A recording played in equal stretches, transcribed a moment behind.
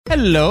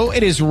Hello,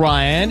 it is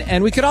Ryan,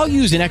 and we could all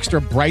use an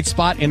extra bright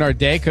spot in our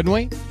day, couldn't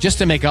we? Just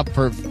to make up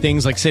for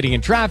things like sitting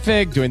in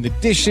traffic, doing the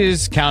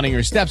dishes, counting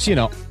your steps, you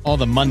know, all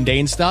the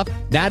mundane stuff.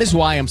 That is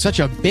why I'm such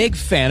a big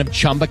fan of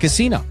Chumba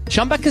Casino.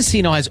 Chumba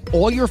Casino has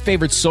all your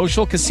favorite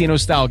social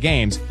casino-style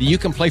games that you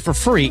can play for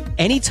free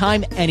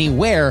anytime,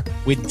 anywhere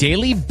with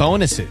daily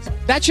bonuses.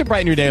 That should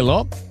brighten your day a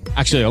little.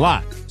 Actually, a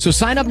lot. So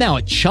sign up now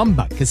at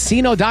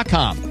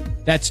ChumbaCasino.com.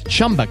 That's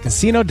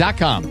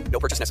ChumbaCasino.com. No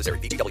purchase necessary.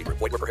 VGW Group.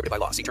 Void where prohibited by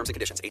law. See terms and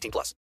conditions.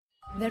 18+.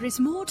 There is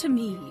more to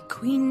me,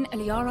 Queen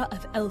Eliara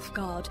of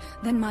Elfgard,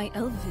 than my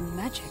elven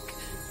magic.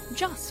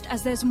 Just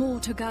as there's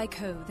more to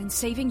Geico than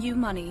saving you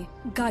money,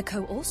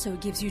 Geico also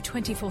gives you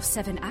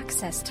 24/7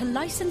 access to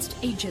licensed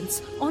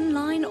agents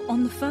online,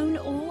 on the phone,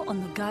 or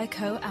on the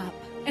Geico app.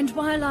 And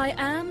while I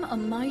am a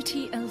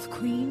mighty elf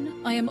queen,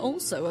 I am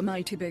also a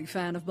mighty big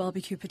fan of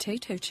barbecue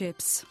potato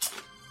chips.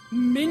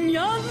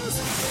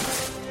 Minions!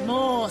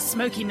 More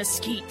smoky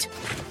mesquite.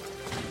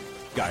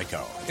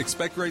 Geico.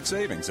 Expect great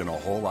savings and a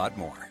whole lot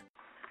more.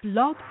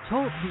 Blog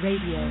Talk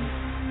Radio.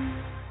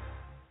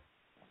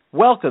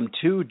 Welcome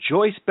to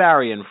Joyce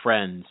Barry and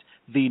Friends,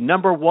 the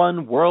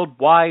 #1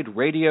 worldwide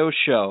radio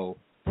show.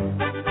 The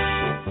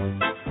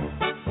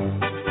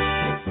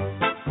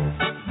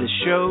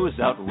show's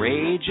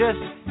outrageous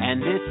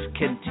and it's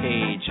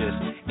contagious.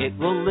 It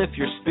will lift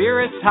your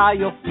spirits high,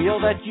 you'll feel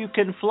that you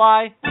can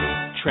fly.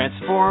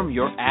 Transform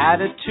your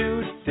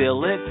attitude,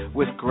 fill it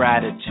with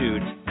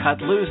gratitude.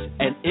 Cut loose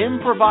and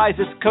improvise.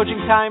 It's coaching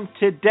time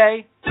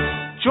today.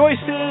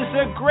 Joyce is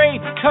a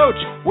great coach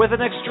with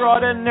an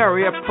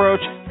extraordinary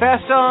approach.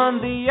 Fast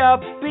on the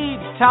upbeat,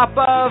 top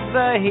of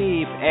the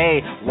heap.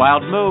 A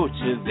wild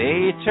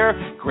motivator,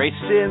 great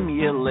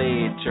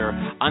stimulator.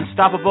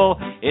 Unstoppable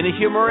in a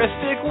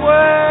humoristic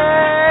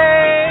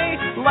way.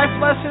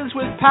 Life lessons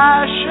with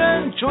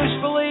passion,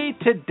 joyfully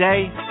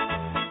today.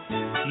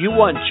 You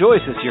want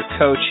Joyce as your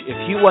coach if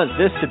you want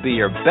this to be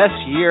your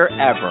best year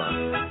ever.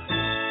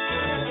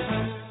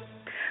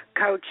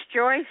 Coach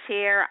Joyce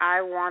here.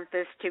 I want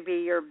this to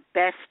be your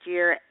best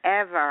year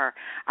ever.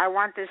 I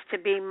want this to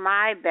be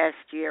my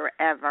best year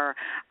ever.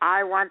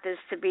 I want this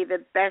to be the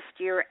best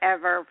year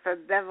ever for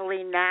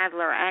Beverly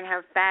Nadler and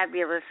her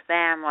fabulous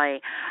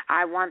family.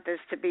 I want this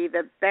to be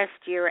the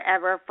best year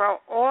ever for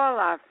all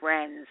our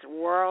friends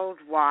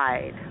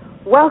worldwide.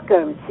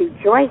 Welcome to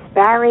Joyce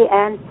Barry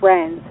and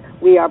Friends.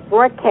 We are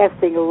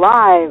broadcasting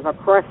live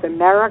across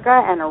America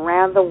and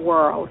around the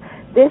world.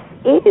 This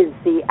is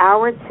the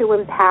Hour to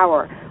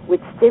Empower,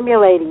 with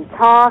stimulating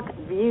talk,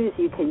 views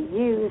you can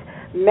use,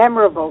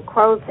 memorable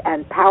quotes,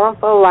 and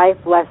powerful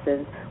life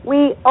lessons.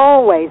 We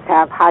always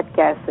have hot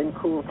guests and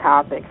cool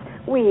topics.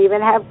 We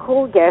even have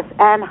cool guests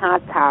and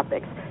hot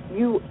topics.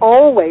 You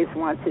always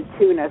want to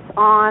tune us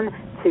on,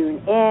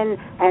 tune in,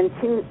 and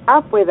tune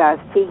up with us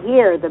to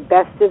hear the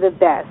best of the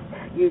best.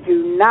 You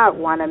do not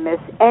want to miss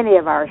any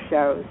of our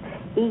shows.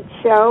 Each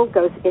show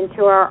goes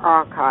into our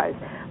archives.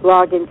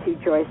 Log into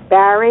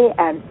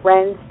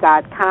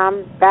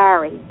JoyceBarryandFriends.com,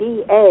 Barry,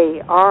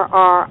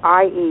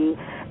 B-A-R-R-I-E,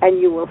 and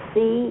you will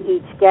see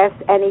each guest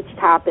and each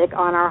topic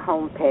on our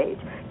homepage.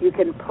 You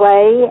can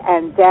play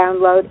and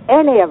download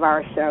any of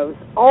our shows,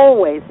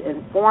 always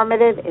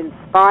informative,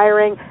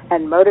 inspiring,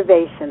 and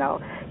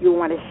motivational. You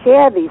want to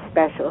share these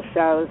special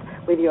shows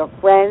with your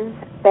friends,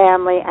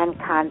 family, and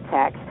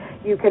contacts.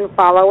 You can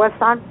follow us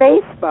on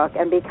Facebook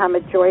and become a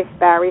Joyce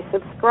Barry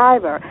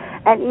subscriber,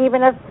 and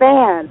even a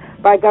fan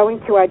by going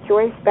to our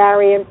Joyce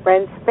Barry and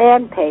Friends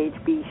fan page.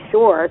 Be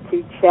sure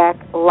to check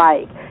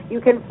like.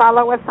 You can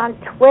follow us on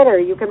Twitter.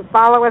 You can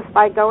follow us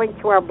by going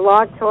to our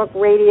Blog Talk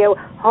Radio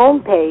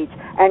homepage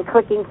and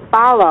clicking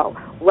follow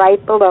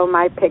right below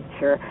my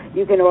picture.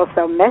 You can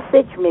also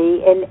message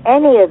me in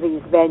any of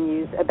these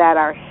venues about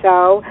our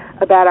show,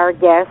 about our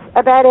guests,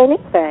 about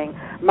anything.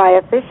 My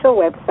official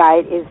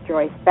website is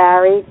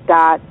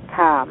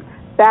joycebarry.com.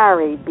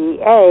 Barry,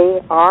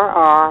 B-A-R-R-I-E.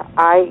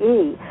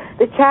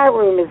 The chat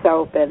room is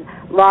open.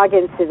 Log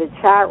into the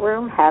chat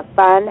room, have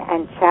fun,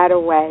 and chat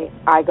away.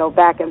 I go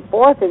back and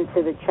forth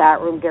into the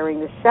chat room during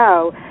the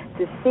show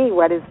to see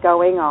what is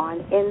going on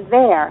in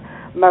there.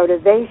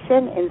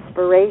 Motivation,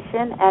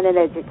 inspiration, and an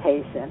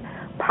education.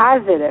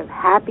 Positive,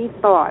 happy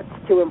thoughts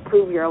to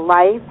improve your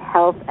life,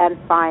 health, and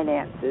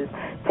finances.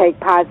 Take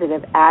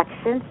positive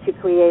actions to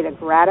create a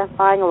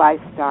gratifying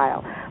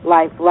lifestyle.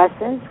 Life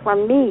lessons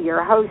from me,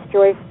 your host,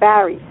 Joyce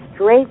Barry,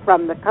 straight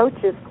from the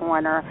Coach's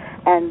Corner,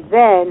 and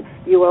then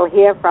you will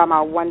hear from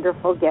our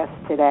wonderful guest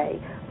today.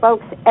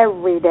 Folks,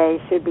 every day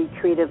should be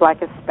treated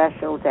like a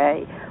special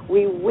day.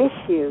 We wish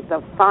you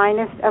the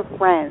finest of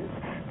friends,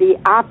 the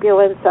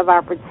opulence of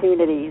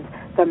opportunities,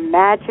 the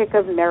magic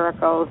of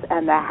miracles,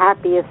 and the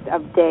happiest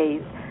of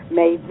days.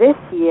 May this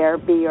year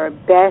be your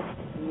best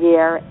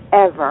year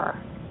ever.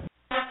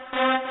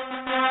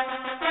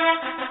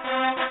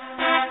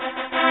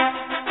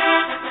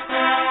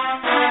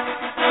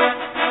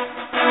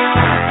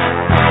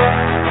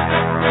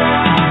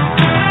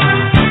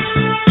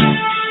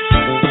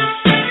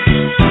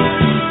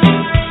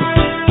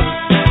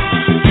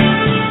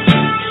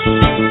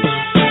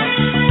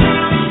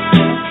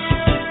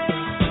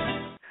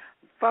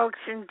 folks,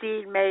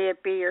 indeed, may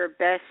it be your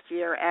best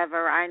year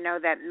ever. I know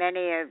that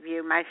many of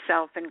you,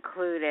 myself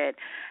included,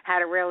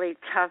 had a really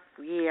tough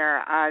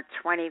year,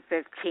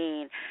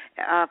 2015.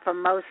 For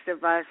most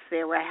of us,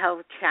 there were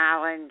health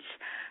challenges,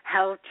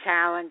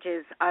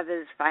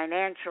 others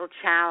financial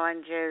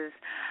challenges,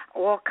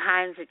 all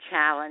kinds of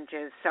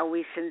challenges. So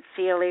we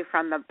sincerely,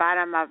 from the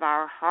bottom of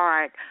our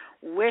heart,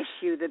 wish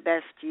you the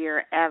best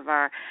year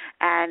ever.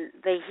 And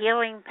the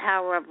healing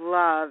power of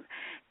love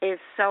is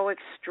so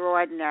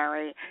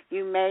extraordinary.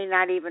 You may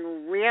not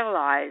even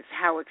realize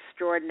how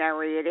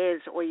extraordinary it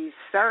is, or you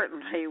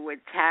certainly would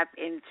tap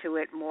into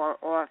it more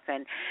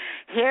often.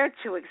 Here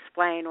to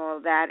explain all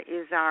that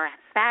is our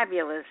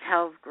fabulous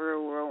health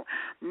guru,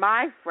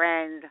 my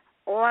friend,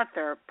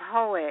 author,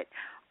 poet,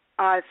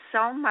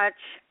 so much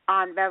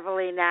on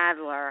Beverly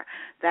Nadler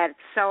that's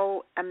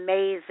so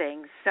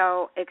amazing,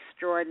 so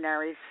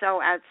extraordinary,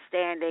 so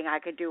outstanding. I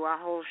could do a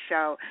whole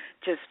show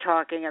just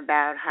talking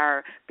about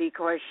her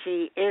because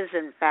she is,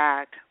 in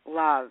fact,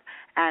 love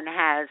and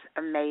has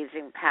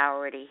amazing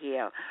power to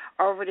heal.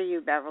 Over to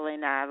you, Beverly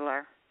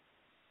Nadler.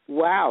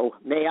 Wow.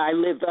 May I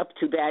live up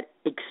to that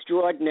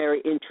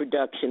extraordinary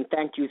introduction.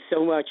 Thank you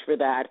so much for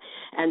that.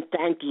 And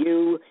thank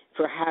you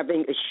for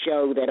having a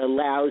show that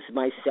allows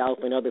myself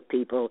and other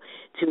people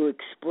to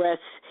express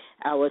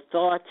our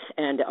thoughts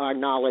and our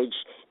knowledge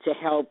to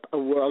help a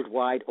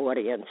worldwide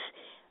audience.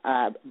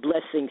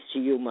 Blessings to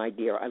you, my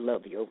dear. I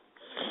love you.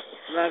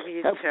 Love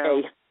you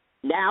okay. too.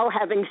 Now,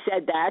 having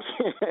said that,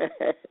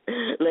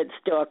 let's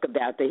talk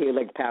about the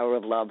healing power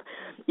of love.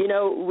 You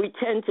know, we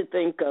tend to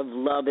think of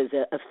love as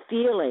a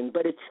feeling,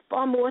 but it's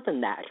far more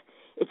than that.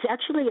 It's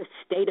actually a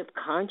state of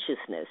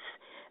consciousness,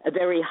 a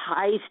very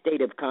high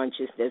state of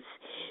consciousness,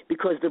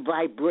 because the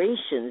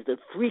vibrations, the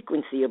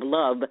frequency of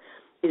love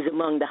is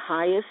among the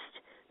highest,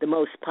 the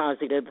most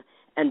positive,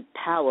 and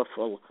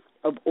powerful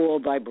of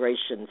all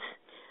vibrations.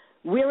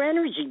 We're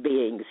energy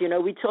beings. You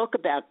know, we talk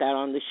about that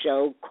on the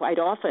show quite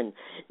often.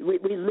 We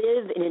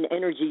live in an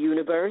energy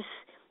universe,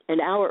 and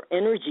our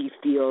energy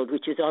field,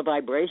 which is our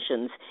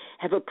vibrations,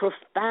 have a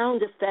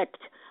profound effect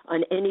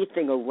on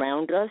anything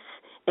around us,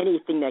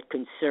 anything that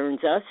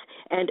concerns us,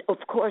 and, of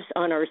course,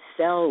 on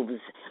ourselves.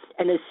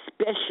 And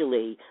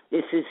especially,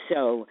 this is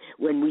so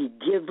when we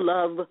give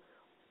love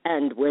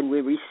and when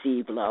we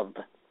receive love.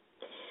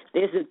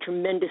 There's a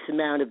tremendous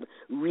amount of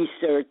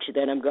research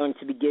that I'm going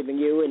to be giving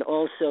you, and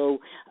also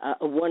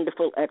a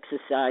wonderful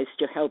exercise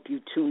to help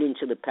you tune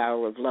into the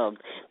power of love.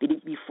 But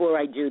before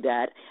I do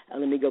that,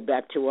 let me go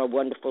back to our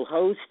wonderful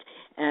host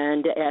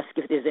and ask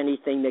if there's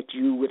anything that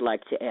you would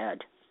like to add.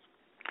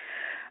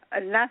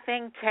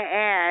 Nothing to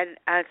add.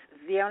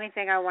 The only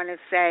thing I want to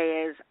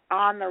say is,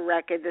 on the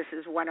record, this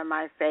is one of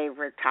my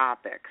favorite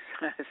topics.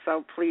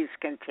 So please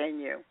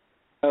continue.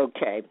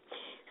 Okay.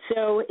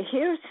 So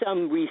here's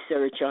some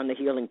research on the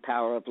healing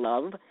power of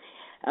love.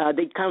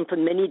 They come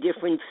from many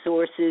different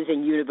sources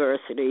and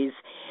universities.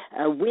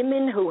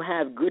 Women who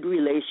have good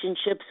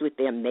relationships with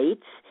their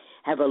mates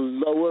have a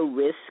lower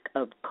risk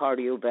of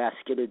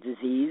cardiovascular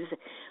disease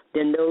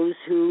than those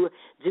who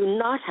do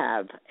not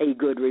have a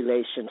good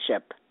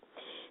relationship.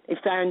 They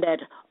found that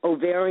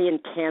ovarian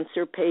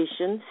cancer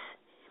patients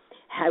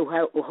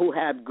who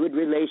have good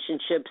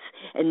relationships,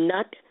 and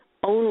not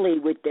only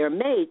with their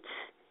mates,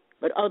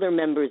 but other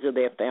members of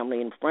their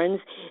family and friends,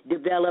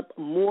 develop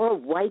more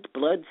white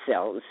blood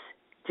cells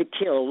to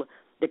kill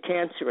the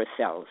cancerous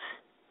cells.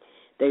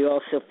 They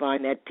also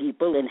find that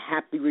people in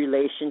happy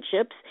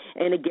relationships,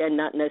 and again,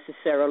 not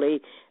necessarily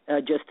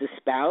just a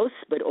spouse,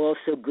 but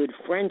also good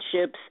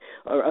friendships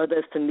or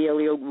other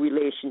familial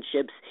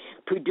relationships,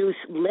 produce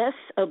less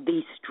of the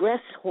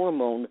stress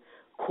hormone,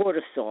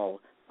 cortisol.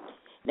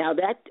 Now,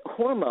 that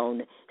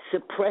hormone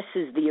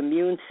suppresses the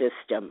immune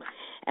system,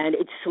 and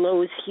it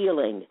slows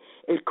healing.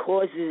 It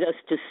causes us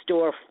to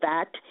store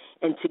fat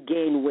and to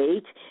gain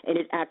weight, and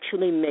it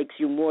actually makes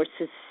you more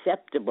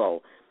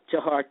susceptible to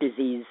heart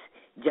disease,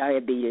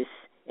 diabetes,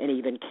 and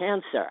even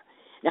cancer.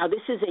 Now,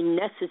 this is a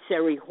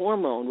necessary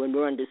hormone when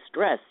we're under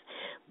stress,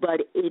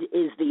 but it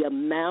is the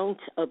amount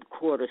of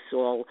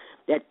cortisol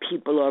that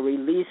people are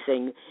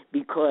releasing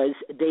because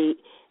they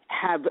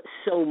have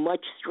so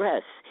much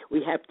stress.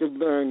 We have to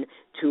learn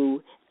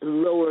to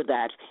lower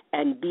that,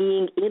 and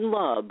being in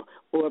love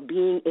or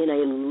being in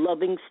a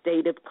loving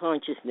state of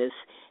consciousness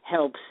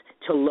helps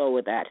to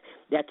lower that.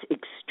 That's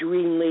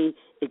extremely,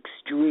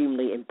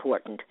 extremely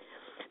important.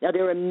 Now,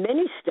 there are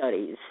many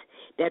studies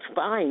that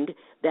find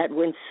that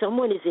when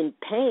someone is in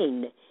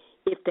pain,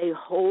 if they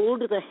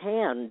hold the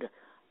hand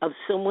of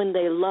someone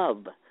they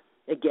love,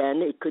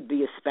 again, it could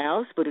be a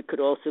spouse, but it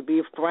could also be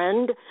a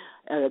friend,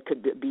 it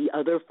could be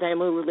other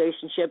family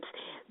relationships,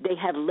 they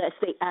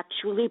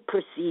actually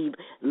perceive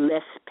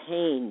less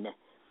pain.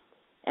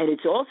 And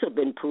it's also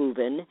been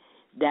proven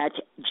that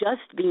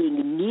just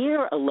being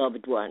near a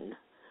loved one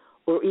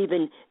or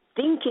even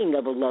thinking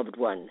of a loved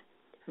one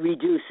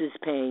reduces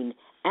pain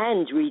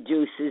and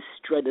reduces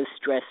the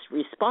stress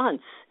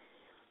response.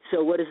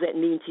 So what does that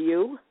mean to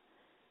you?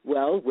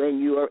 Well, when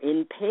you are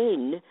in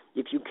pain,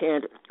 if you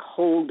can't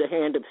hold the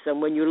hand of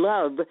someone you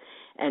love,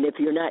 and if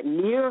you're not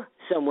near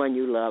someone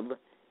you love,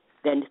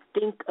 then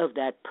think of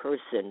that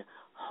person,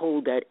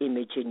 hold that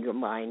image in your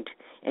mind,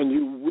 and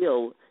you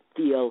will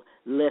feel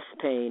less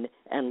pain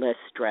and less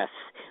stress.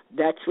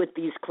 That's what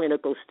these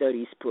clinical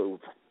studies prove.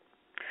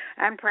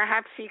 And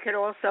perhaps you could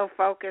also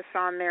focus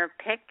on their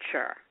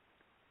picture.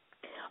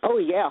 Oh,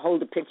 yeah,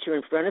 hold a picture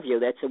in front of you.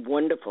 That's a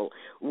wonderful,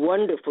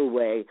 wonderful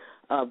way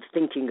of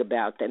thinking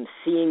about them,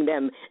 seeing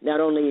them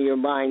not only in your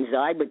mind's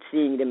eye, but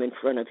seeing them in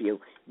front of you.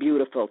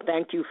 Beautiful.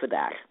 Thank you for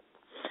that.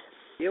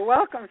 You're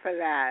welcome for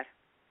that.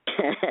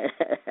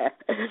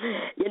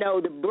 You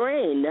know,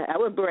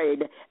 our brain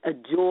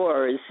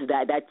adores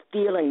that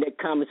feeling that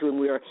comes when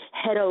we're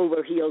head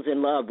over heels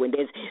in love, when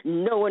there's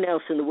no one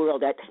else in the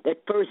world, that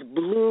first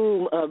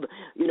bloom of,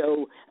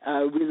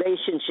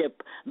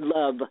 relationship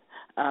love,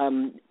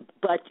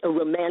 but a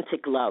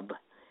romantic love.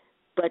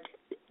 But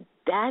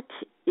that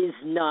is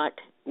not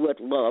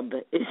what love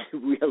is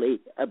really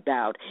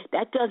about.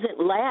 That doesn't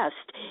last.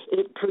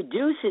 It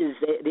produces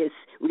this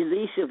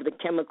release of the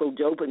chemical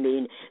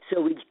dopamine,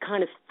 so we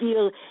kind of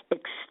feel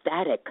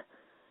ecstatic.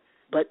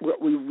 But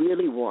what we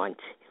really want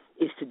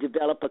is to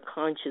develop a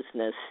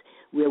consciousness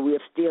where we're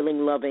feeling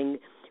loving,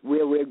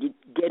 where we're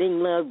getting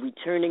love,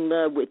 returning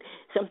love, with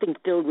something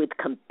filled with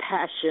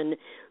compassion,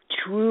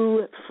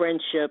 true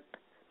friendship,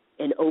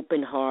 an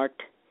open heart.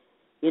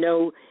 You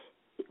know,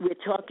 we're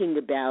talking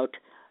about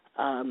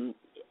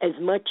as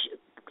much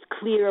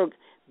clear,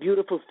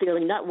 beautiful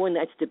feeling, not one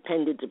that's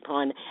dependent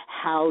upon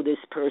how this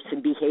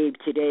person behaved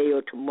today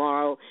or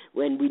tomorrow,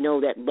 when we know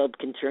that love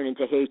can turn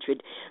into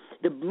hatred.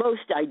 The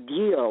most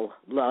ideal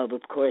love,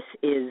 of course,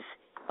 is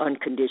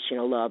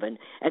unconditional love, and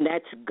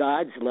that's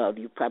God's love.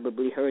 You've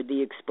probably heard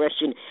the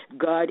expression,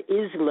 God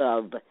is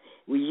love.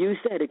 We use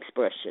that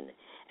expression,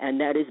 and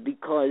that is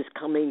because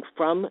coming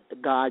from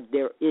God,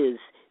 there is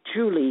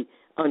truly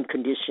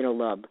unconditional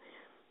love.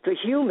 For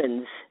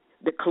humans,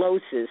 the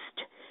closest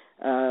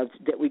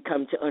that we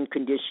come to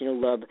unconditional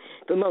love,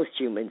 for most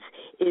humans,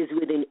 is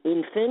with an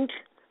infant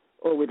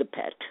or with a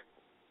pet.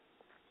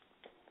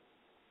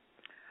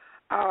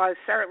 Oh, I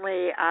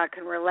certainly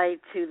can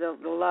relate to the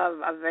love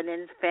of an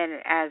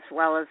infant as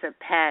well as a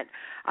pet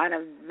on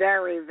a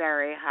very,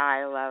 very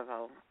high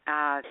level.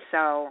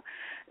 So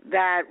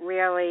that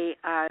really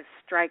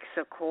strikes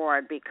a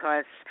chord,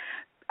 because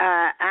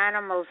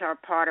animals are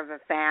part of a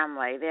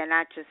family. They're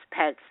not just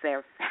pets,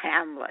 they're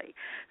family.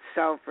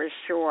 So for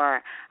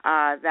sure,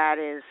 that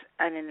is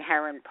an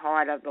inherent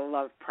part of the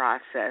love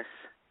process.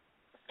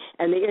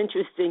 And the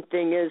interesting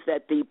thing is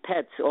that the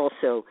pets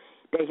also,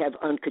 they have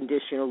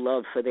unconditional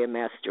love for their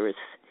masters.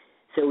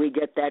 So we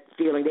get that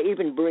feeling. They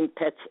even bring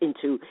pets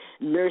into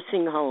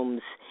nursing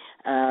homes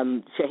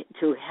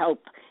to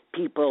help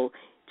people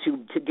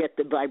to get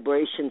the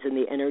vibrations and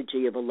the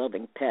energy of a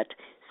loving pet.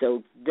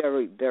 So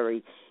very,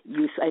 very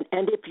useful.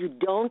 And if you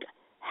don't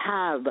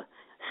have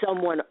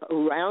someone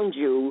around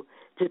you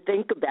to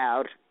think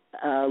about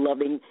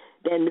loving,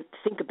 then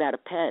think about a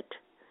pet.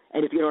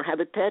 And if you don't have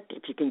a pet,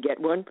 if you can get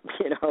one,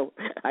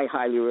 I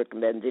highly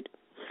recommend it.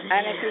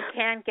 And if you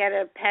can't get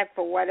a pet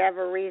for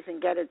whatever reason,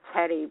 get a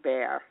teddy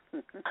bear.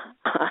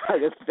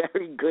 That's a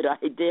very good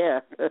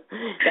idea.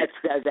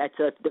 That's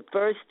the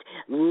first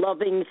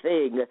loving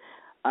thing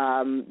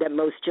that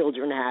most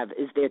children have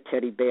is their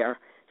teddy bear.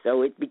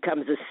 So it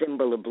becomes a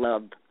symbol of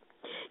love.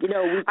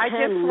 I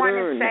just want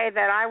to say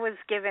that I was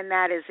given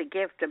that as a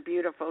gift, a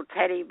beautiful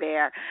teddy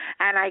bear,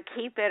 and I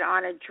keep it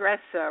on a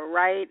dresser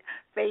right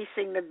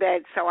facing the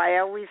bed, so I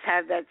always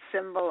have that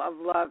symbol of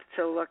love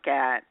to look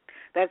at.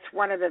 That's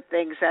one of the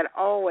things that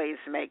always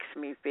makes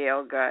me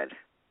feel good.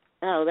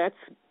 Oh, that's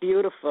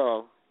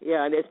beautiful.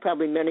 Yeah, and there's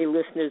probably many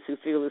listeners who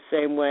feel the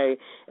same way,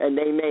 and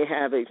they may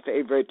have a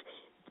favorite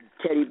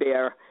teddy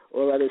bear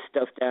or other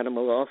stuffed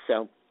animal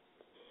also.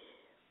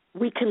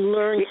 We can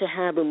learn to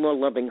have a more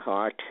loving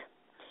heart,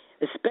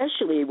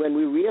 especially when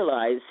we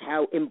realize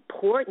how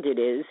important it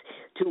is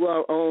to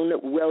our own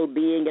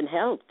well-being and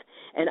health.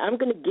 And I'm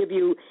going to give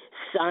you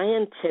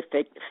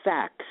scientific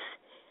facts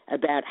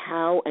about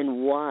how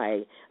and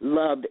why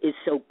love is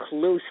so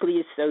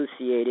closely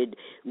associated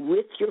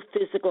with your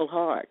physical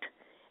heart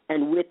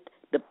and with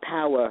the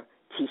power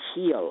to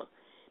heal.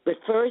 But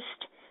first,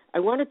 I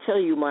want to tell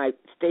you my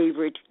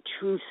favorite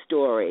true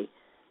story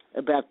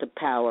about the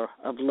power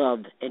of love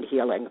and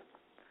healing.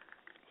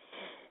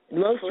 The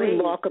most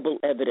remarkable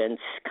evidence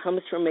comes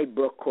from a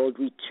book called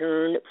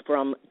Return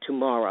from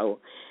Tomorrow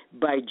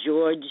by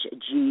George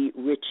G.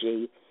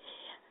 Ritchie,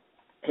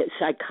 a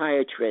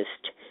psychiatrist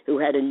who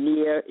had a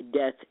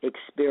near-death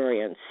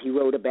experience. He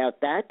wrote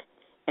about that,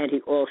 and he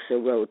also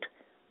wrote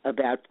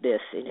about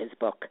this in his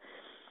book.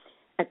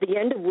 At the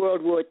end of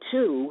World War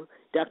II,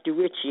 Dr.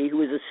 Ritchie, who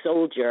was a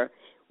soldier,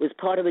 was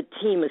part of a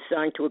team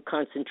assigned to a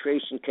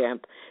concentration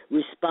camp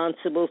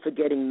responsible for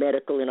getting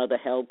medical and other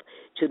help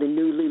to the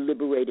newly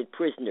liberated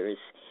prisoners,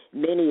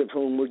 many of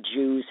whom were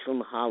Jews from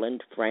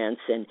Holland, France,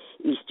 and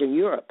Eastern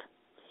Europe.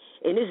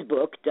 In his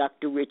book,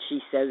 Dr.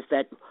 Ritchie says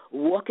that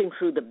walking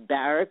through the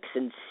barracks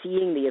and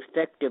seeing the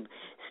effect of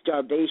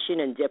starvation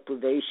and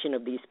deprivation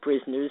of these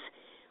prisoners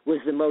was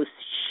the most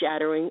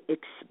shattering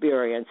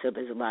experience of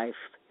his life.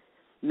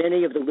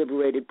 Many of the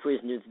liberated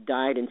prisoners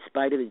died in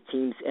spite of the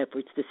team's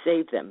efforts to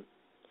save them.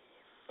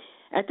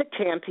 At the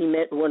camp, he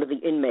met one of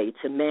the inmates,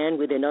 a man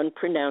with an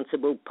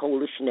unpronounceable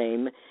Polish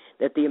name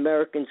that the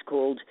Americans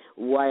called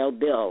Wild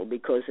Bill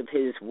because of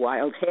his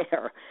wild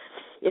hair.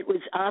 It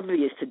was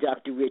obvious to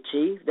Dr.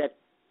 Ritchie that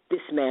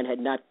this man had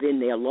not been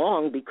there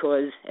long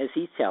because, as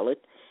he tell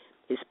it,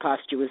 his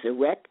posture was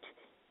erect,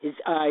 his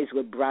eyes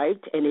were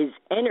bright, and his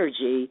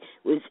energy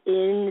was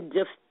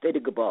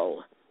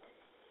indefatigable.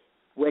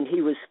 When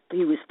he was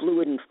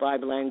fluent in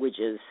 5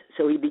 languages,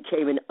 so he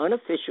became an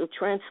unofficial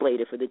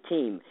translator for the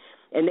team,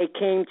 and they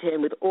came to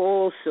him with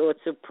all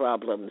sorts of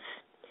problems.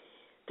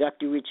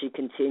 Dr. Ritchie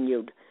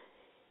continued,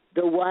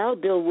 though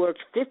Wild Bill worked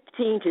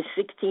 15 to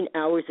 16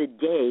 hours a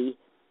day,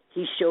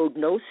 he showed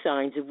no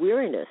signs of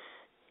weariness.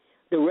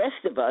 The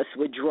rest of us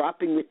were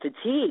dropping with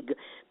fatigue,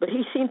 but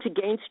he seemed to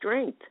gain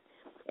strength,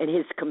 and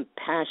his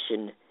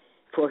compassion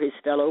for his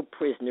fellow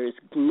prisoners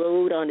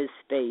glowed on his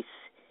face,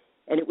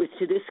 and it was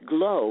to this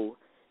glow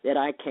that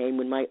I came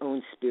when my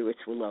own spirits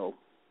were low.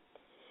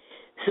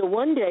 So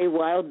one day,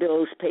 Wild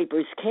Bill's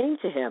papers came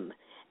to him,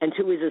 and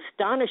to his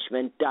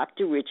astonishment,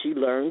 Dr. Ritchie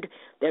learned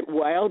that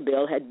Wild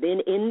Bill had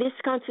been in this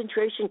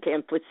concentration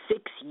camp for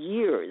 6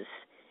 years,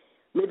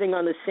 living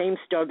on the same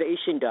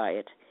starvation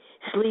diet,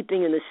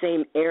 sleeping in the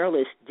same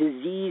airless,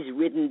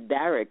 disease-ridden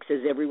barracks as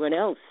everyone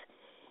else.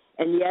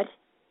 And yet,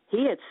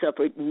 he had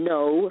suffered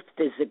no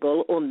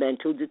physical or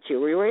mental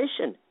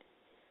deterioration.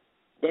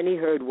 Then he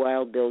heard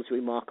Wild Bill's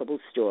remarkable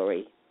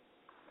story,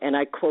 and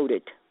I quote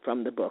it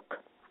from the book.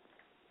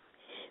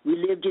 We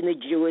lived in the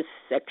Jewish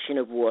section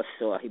of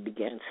Warsaw, he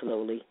began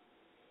slowly.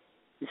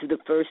 These are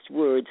the first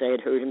words I had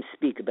heard him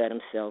speak about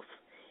himself.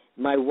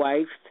 My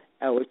wife,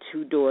 our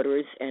 2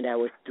 daughters, and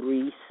our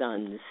 3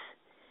 sons.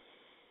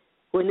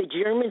 When the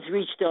Germans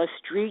reached our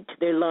street,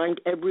 they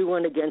lined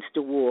everyone against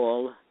a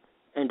wall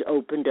and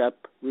opened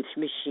up with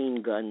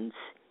machine guns,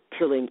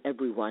 killing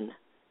everyone,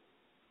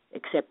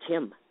 except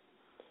him.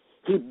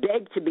 He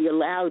begged to be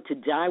allowed to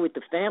die with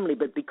the family,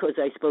 but because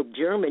I spoke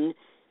German,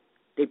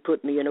 they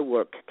put me in a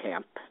work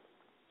camp.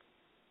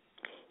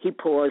 He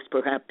paused,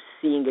 perhaps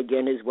seeing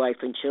again his wife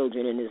and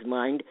children in his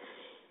mind.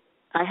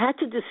 I had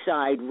to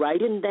decide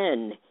right and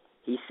then,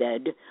 he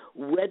said,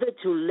 whether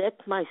to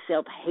let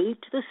myself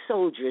hate the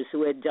soldiers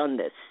who had done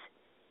this.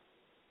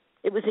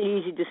 It was an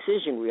easy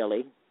decision,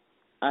 really.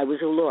 I was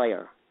a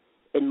lawyer.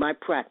 In my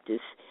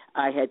practice,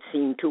 I had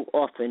seen too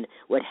often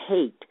what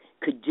hate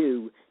could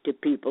do to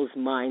people's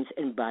minds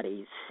and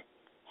bodies.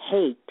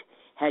 Hate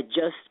had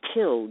just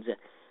killed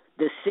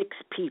the 6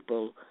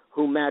 people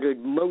who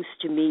mattered most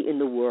to me in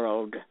the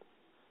world.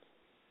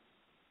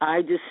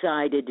 I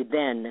decided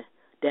then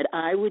that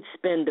I would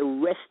spend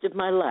the rest of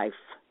my life,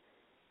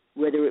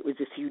 whether it was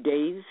a few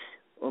days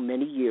or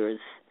many years,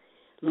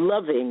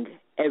 loving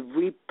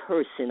every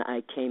person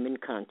I came in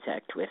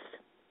contact with.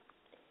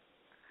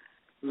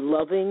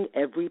 Loving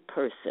every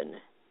person.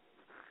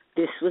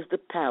 This was the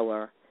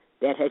power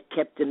that had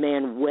kept a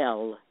man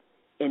well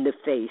in the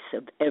face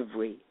of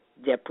every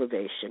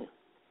deprivation.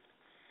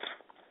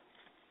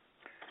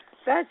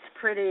 That's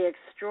pretty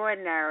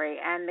extraordinary,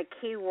 and the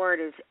key word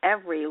is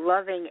every,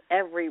 loving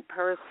every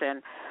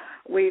person.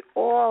 We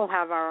all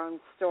have our own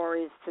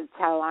stories to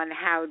tell on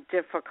how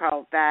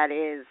difficult that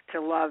is to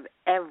love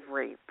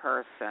every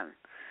person.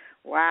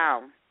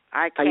 Wow,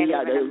 I can't even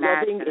imagine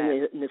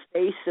loving in the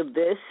face of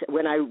this.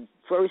 When I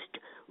first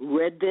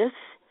read this,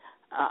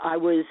 I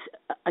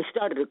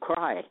started to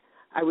cry.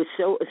 I was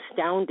so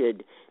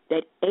astounded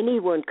that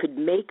anyone could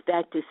make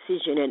that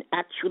decision and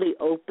actually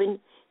open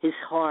his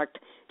heart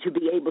to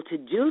be able to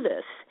do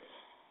this.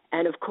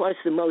 And, of course,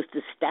 the most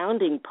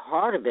astounding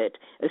part of it,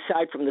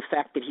 aside from the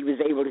fact that he was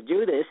able to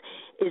do this,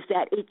 is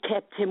that it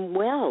kept him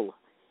well.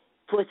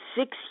 For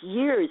 6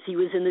 years, he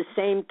was in the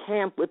same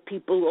camp where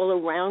people all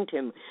around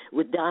him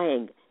were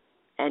dying,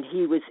 and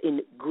he was in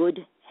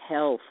good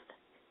health.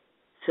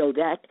 So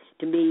that,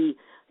 to me,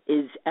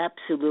 is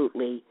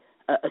absolutely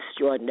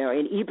extraordinary.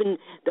 And even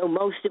though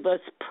most of us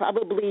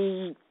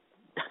probably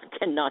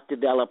cannot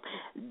develop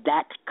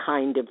that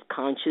kind of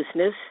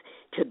consciousness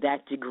to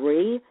that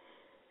degree,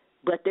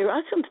 but there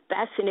are some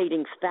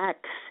fascinating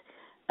facts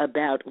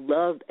about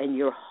love and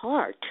your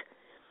heart,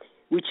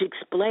 which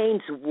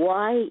explains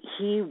why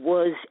he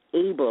was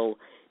able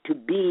to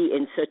be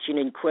in such an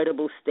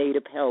incredible state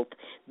of health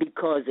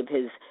because of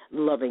his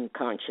loving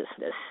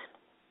consciousness.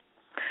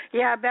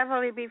 Yeah,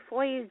 Beverly,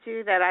 before you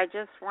do that, I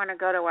just want to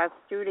go to our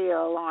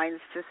studio lines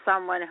to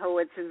someone who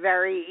it's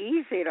very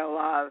easy to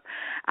love,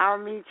 our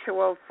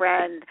mutual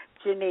friend,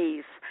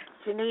 Janice.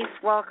 Janice,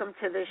 welcome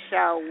to the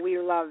show. We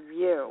love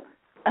you.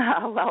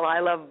 Well, I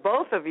love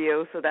both of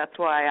you, so that's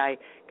why I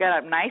got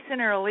up nice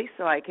and early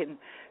so I can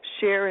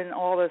share in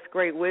all this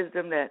great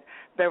wisdom that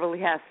Beverly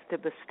has to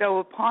bestow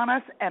upon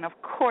us. And, of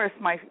course,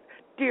 my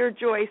dear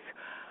Joyce,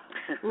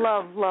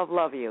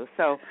 love you.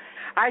 So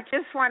I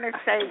just want to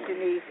say,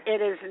 Denise,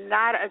 it is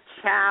not a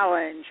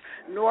challenge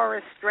nor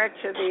a stretch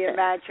of the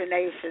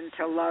imagination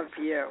to love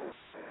you.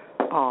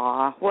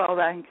 Aw, well,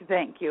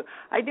 thank you.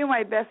 I do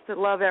my best to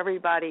love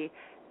everybody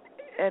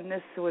and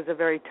this was a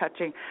very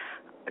touching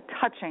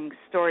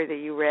story that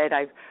you read.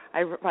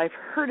 I've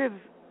heard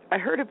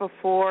it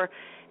before,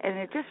 and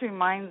it just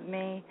reminds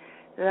me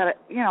that,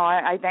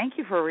 I thank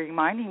you for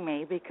reminding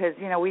me, because,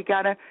 we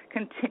got to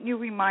continue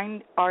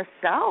remind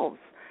ourselves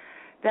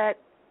that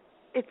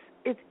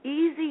it's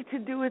easy to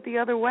do it the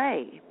other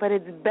way, but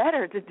it's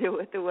better to do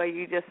it the way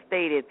you just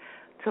stated,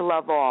 to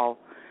love all.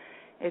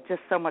 It's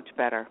just so much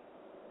better.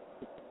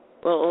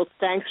 Well,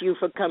 thank you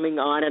for coming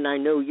on, and I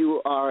know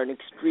you are an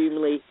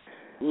extremely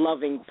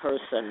loving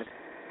person.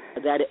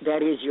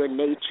 That is your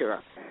nature.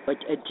 But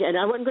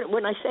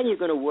when I say you're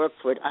going to work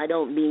for it, I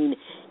don't mean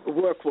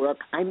work.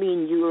 I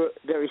mean you're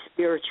very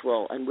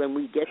spiritual, and when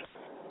we get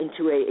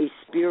into a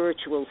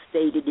spiritual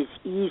state, it is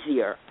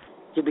easier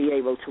to be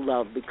able to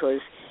love, because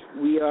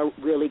we are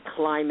really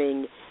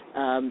climbing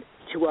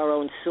to our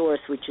own source,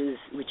 which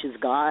is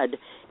God.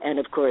 And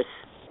of course,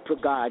 for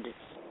God,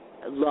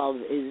 love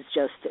is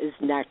just as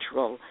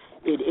natural.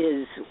 It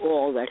is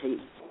all that He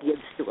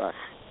gives to us.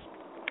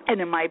 And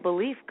in my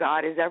belief,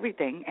 God is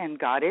everything, and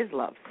God is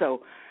love.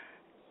 So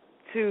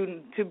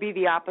to be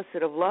the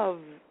opposite of love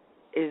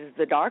is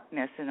the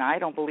darkness, and I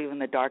don't believe in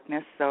the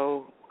darkness.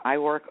 So I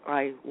work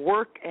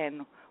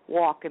and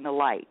walk in the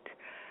light.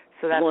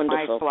 So that's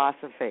wonderful. My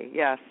philosophy.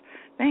 Yes,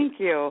 thank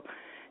you,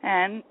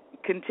 and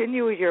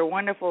continue with your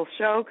wonderful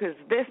show, because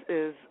this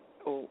is,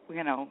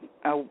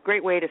 a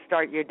great way to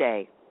start your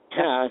day.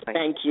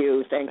 Thank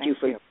you. Thank you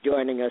for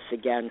joining us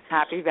again.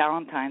 Happy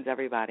Valentine's,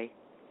 everybody.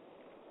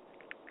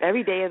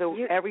 Every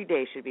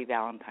day should be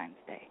Valentine's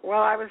Day.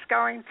 Well, I was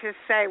going to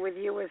say, with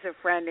you as a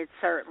friend, it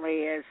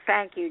certainly is.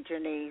 Thank you,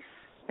 Janice.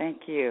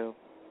 Thank you.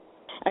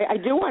 I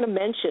do want to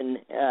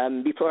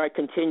mention, before I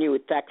continue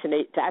with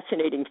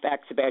fascinating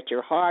facts about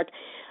your heart,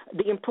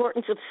 the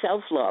importance of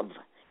self-love.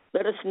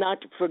 Let us not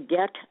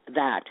forget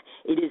that.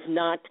 It is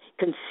not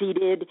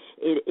conceited.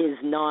 It is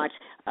not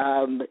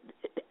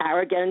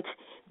arrogant.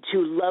 To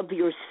love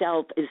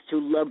yourself is to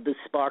love the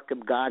spark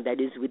of God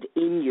that is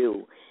within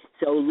you.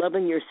 So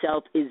loving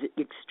yourself is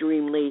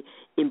extremely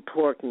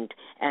important.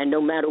 And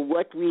no matter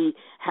what we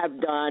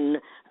have done,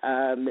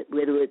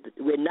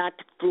 we're not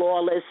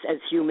flawless as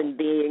human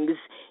beings.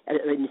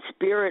 In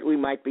spirit, we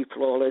might be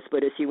flawless,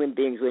 but as human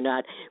beings, we're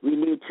not. We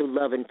need to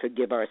love and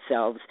forgive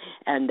ourselves,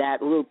 and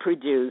that will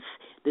produce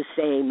the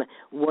same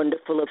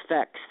wonderful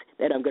effects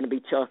that I'm going to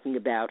be talking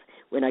about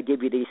when I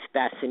give you these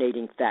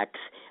fascinating facts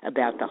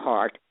about the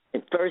heart.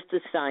 And first,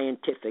 the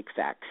scientific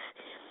facts.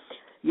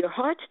 Your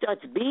heart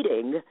starts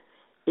beating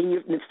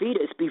in the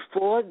fetus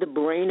before the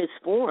brain is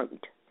formed.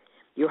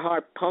 Your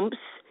heart pumps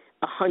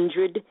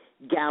 100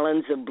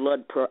 gallons of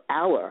blood per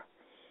hour,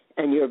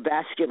 and your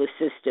vascular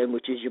system,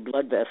 which is your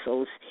blood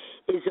vessels,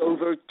 is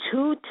over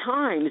 2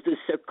 times the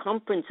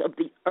circumference of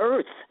the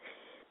Earth,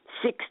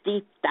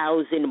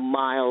 60,000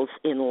 miles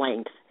in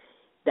length.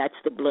 That's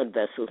the blood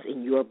vessels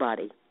in your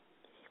body.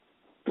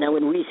 Now,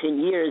 in recent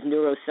years,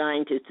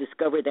 neuroscientists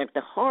discovered that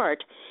the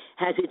heart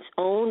has its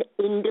own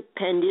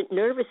independent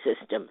nervous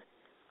system,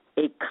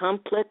 a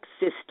complex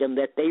system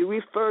that they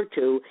refer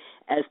to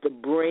as the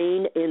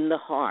brain in the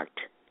heart.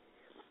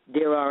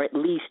 There are at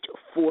least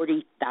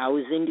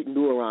 40,000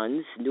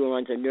 neurons.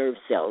 Neurons are nerve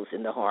cells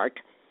in the heart.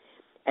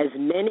 As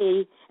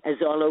many as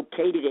are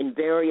located in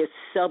various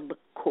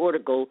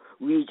subcortical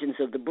regions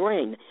of the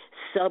brain.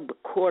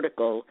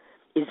 Subcortical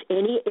is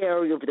any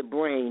area of the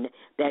brain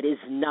that is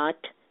not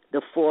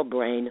the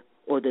forebrain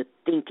or the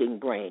thinking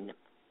brain.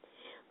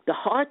 The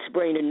heart's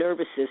brain and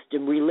nervous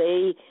system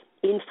relay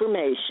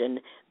information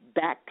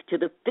back to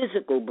the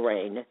physical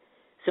brain,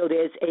 so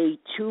there's a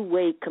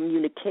two-way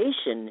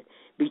communication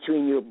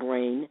between your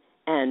brain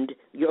and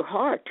your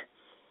heart.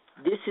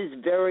 This is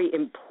very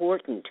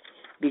important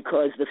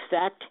because the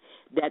fact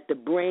that the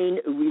brain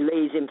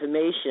relays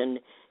information,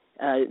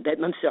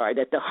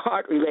 that the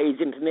heart relays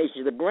information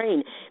to the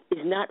brain is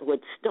not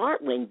what's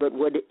startling, but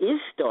what is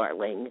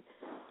startling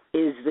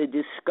is the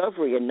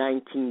discovery in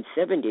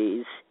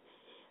 1970s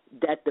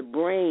that the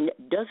brain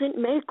doesn't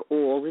make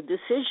all the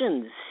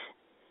decisions.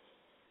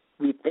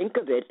 We think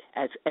of it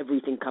as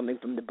everything coming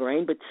from the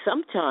brain, but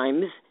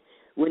sometimes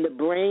when the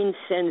brain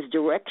sends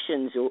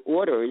directions or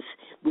orders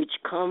which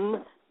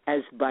come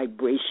as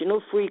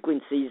vibrational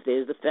frequencies,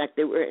 there's the fact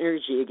that we're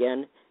energy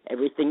again,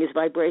 everything is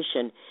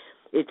vibration,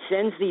 it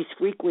sends these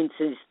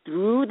frequencies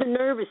through the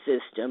nervous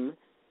system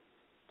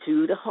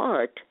to the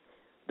heart.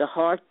 The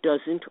heart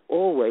doesn't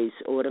always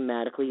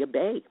automatically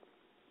obey.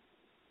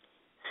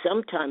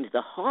 Sometimes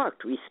the heart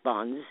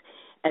responds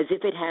as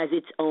if it has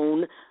its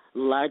own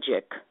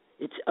logic,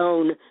 its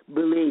own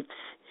beliefs.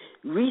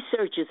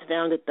 Research has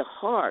found that the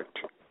heart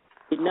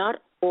did not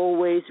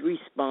always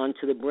respond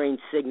to the brain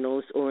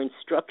signals or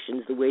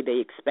instructions the way they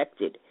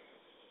expected.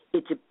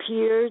 It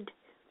appeared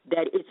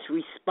that its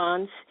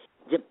response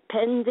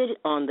depended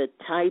on the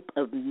type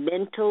of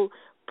mental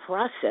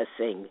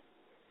processing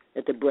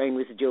that the brain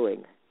was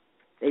doing.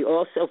 They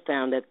also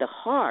found that the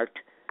heart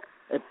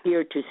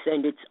appeared to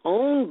send its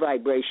own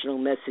vibrational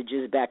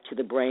messages back to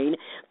the brain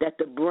that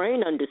the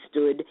brain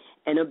understood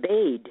and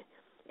obeyed.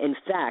 In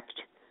fact,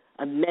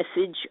 a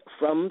message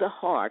from the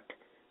heart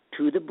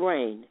to the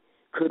brain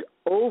could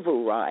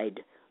override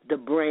the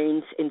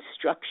brain's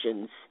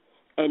instructions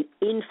and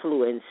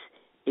influence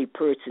a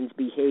person's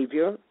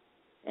behavior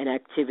and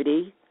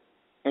activity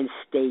and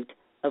state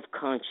of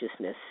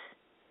consciousness.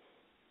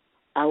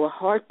 Our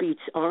heartbeats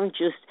aren't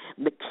just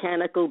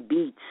mechanical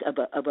beats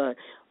of a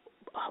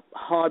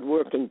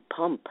hard-working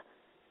pump.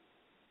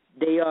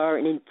 They are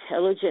an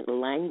intelligent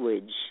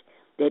language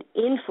that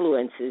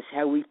influences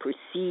how we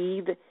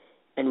perceive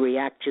and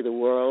react to the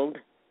world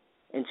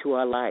and to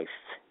our life.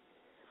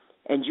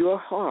 And your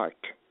heart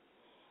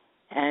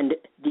and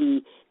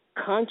the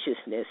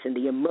consciousness and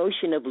the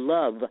emotion of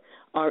love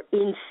are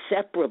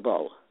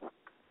inseparable.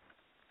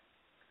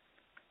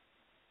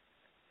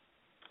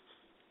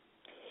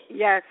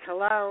 Yes,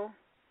 hello?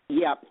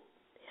 Yep.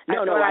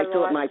 I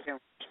thought my... you.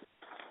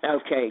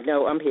 Okay,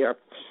 no, I'm here.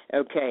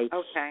 Okay.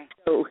 Okay.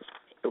 So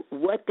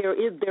what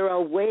there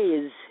are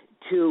ways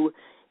to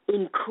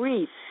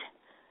increase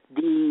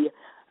the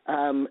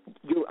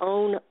your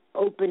own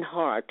open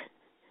heart.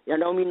 I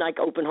don't mean like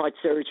open heart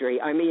surgery.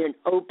 I mean an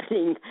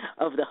opening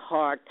of the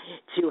heart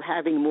to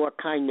having more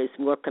kindness,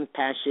 more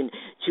compassion,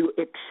 to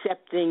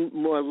accepting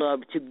more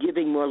love, to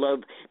giving more love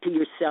to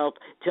yourself,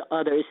 to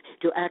others,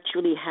 to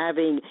actually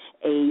having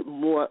a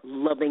more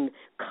loving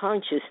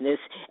consciousness.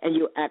 And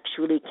you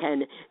actually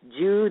can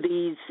do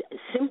these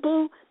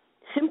simple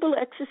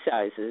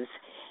exercises,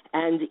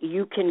 and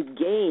you can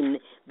gain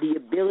the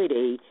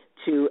ability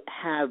to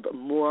have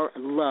more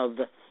love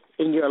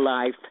in your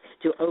life,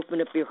 to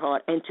open up your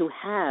heart, and to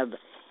have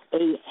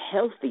a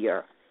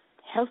healthier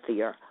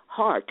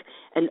heart,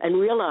 and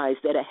realize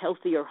that a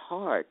healthier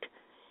heart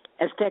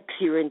affects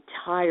your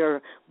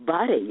entire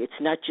body. It's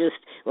not just,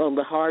 well,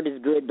 the heart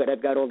is good, but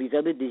I've got all these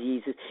other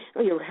diseases.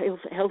 No, your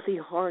healthy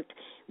heart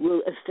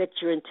will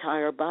affect your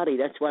entire body.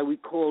 That's why we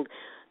called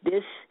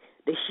this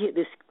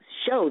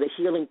show The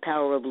Healing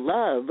Power of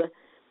Love,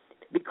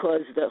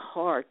 because the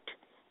heart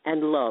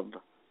and love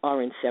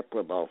are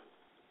inseparable.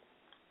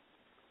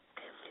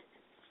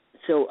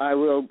 So I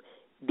will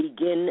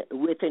begin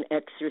with an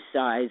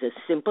exercise, a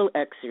simple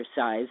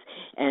exercise,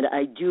 and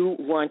I do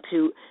want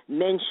to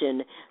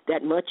mention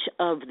that much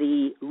of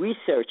the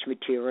research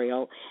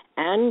material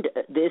and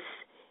this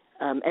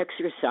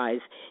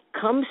exercise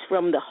comes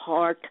from the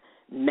Heart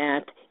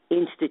Math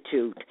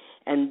Institute,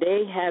 and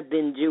they have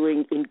been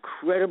doing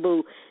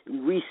incredible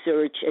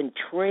research and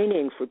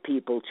training for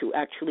people to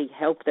actually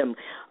help them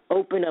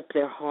open up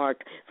their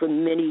heart for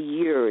many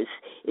years.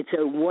 It's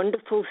a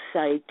wonderful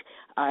site.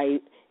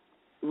 I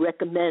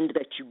recommend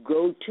that you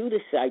go to the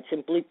site,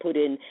 simply put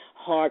in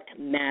Heart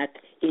Math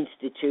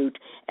Institute,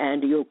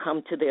 and you'll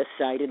come to their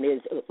site, and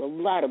there's a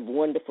lot of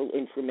wonderful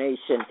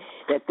information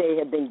that they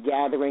have been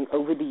gathering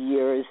over the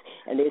years,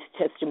 and there's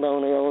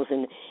testimonials,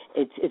 and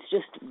it's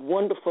just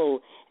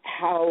wonderful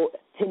how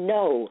to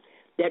know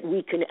that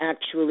we can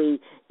actually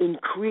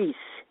increase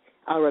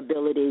our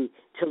ability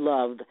to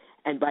love,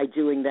 and by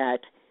doing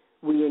that,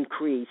 we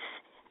increase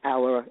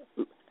our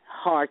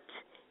heart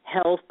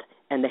health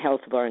and the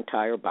health of our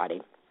entire body.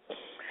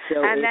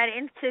 So and that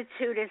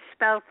institute is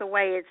spelled the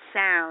way it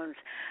sounds.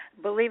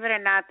 Believe it or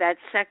not, that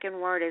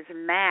second word is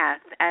math,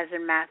 as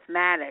in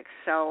mathematics.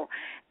 So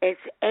it's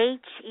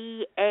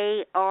HEARTMATH,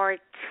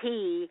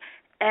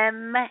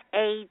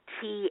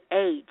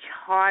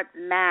 Heart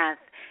Math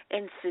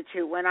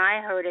Institute. When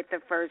I heard it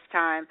the first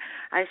time,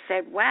 I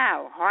said,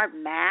 wow, heart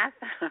math?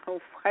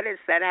 What does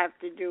that have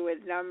to do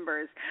with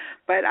numbers?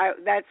 But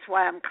that's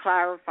why I'm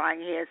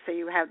clarifying here so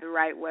you have the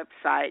right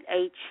website,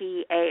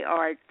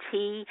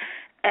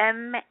 HEARTMATH,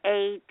 and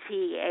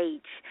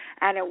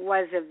it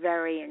was a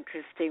very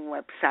interesting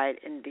website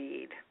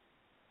indeed.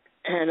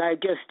 And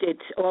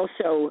it's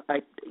also,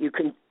 you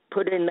can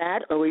put in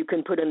that, or you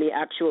can put in the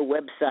actual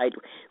website,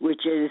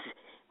 which is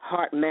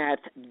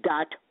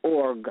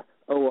heartmath.org,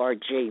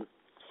 O-R-G.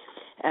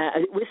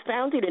 It was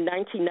founded in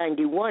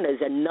 1991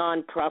 as a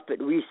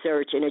nonprofit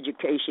research and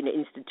education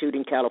institute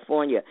in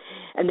California,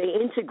 and they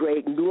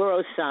integrate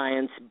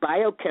neuroscience,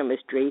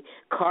 biochemistry,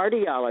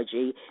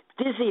 cardiology,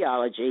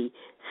 physiology,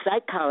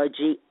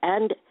 psychology,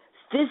 and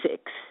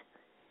physics.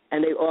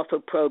 And they offer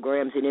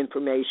programs and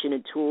information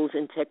and tools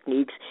and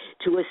techniques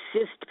to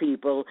assist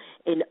people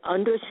in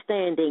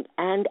understanding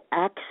and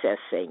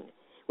accessing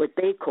what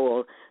they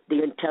call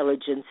the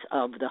intelligence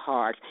of the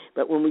heart.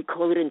 But when we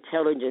call it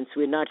intelligence,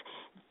 we're not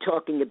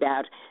talking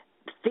about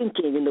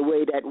thinking in the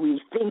way that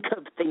we think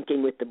of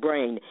thinking with the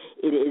brain.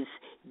 It is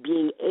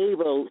being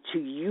able to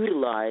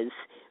utilize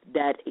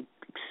that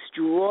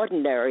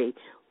extraordinary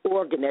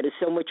organ that is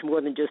so much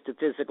more than just a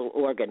physical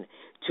organ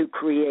to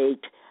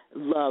create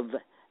love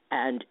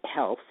and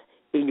health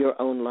in your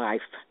own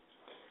life.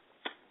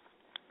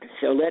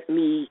 So let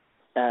me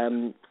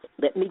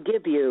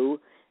give you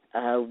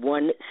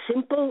one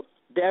simple,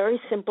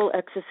 very simple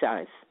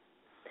exercise.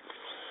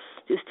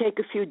 Just take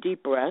a few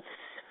deep breaths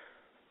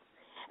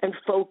and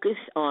focus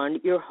on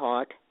your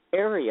heart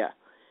area.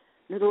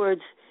 In other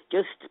words,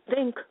 just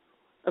think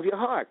of your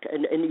heart,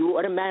 and you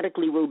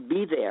automatically will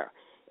be there.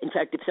 In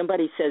fact, if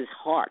somebody says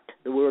heart,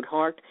 the word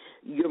heart,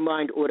 your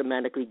mind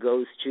automatically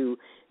goes to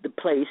the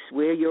place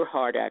where your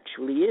heart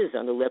actually is,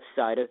 on the left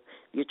side of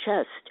your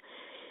chest.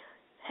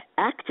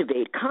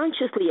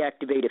 Consciously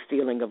activate a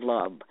feeling of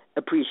love,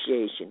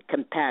 appreciation,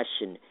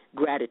 compassion,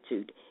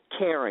 gratitude,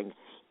 caring,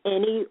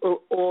 any or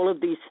all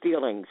of these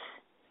feelings.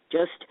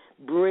 Just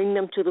bring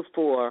them to the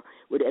fore,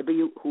 whoever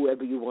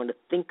you want to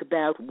think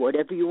about,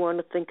 whatever you want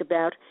to think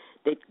about,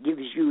 that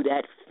gives you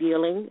that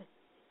feeling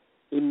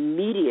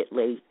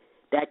immediately,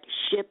 that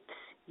shifts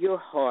your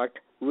heart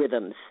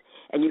rhythms.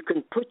 And you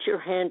can put your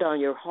hand on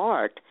your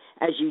heart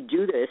as you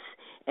do this,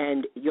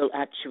 and you'll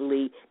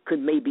actually could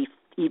maybe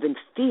even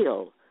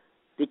feel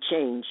the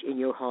change in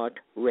your heart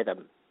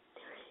rhythm.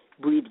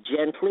 Breathe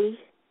gently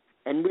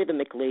and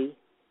rhythmically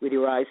with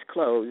your eyes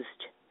closed.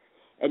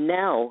 And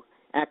now,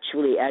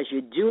 actually, as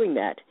you're doing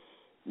that,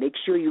 make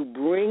sure you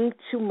bring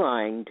to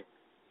mind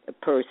a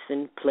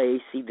person,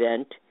 place,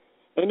 event,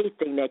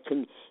 anything that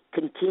can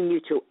continue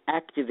to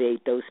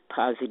activate those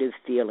positive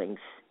feelings.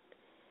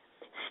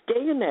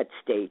 Stay in that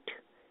state.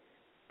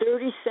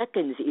 30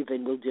 seconds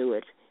even will do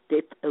it.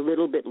 If a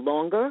little bit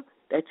longer,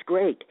 that's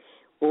great.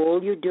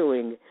 All you're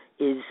doing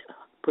is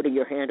putting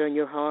your hand on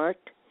your heart,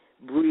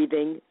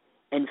 breathing,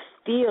 and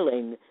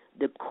feeling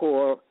the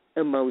core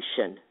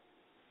emotion.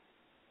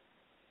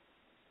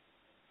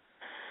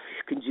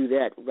 You can do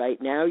that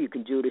right now. You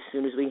can do it as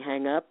soon as we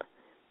hang up.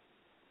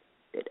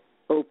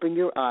 Open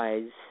your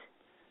eyes,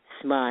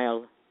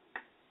 smile,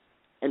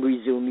 and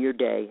resume your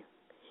day.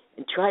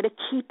 And try to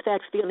keep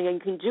that feeling. And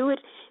you can do it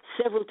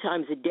several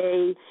times a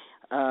day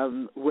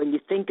when you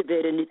think of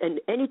it. And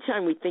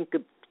anytime we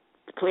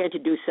plan to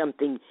do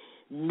something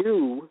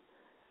new,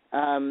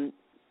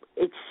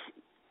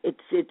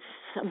 it's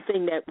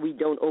something that we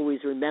don't always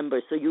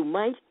remember. So you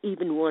might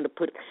even want to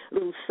put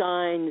little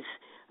signs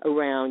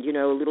around,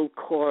 little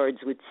cards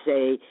would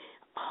say,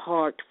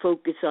 heart,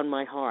 focus on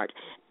my heart,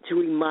 to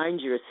remind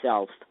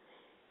yourself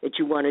that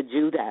you want to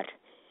do that.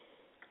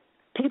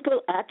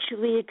 People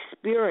actually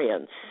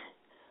experience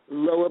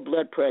lower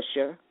blood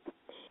pressure.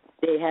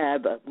 They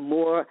have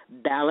more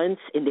balance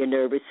in their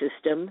nervous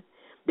system.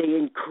 They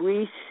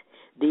increase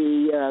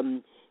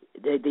the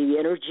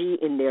energy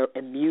in their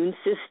immune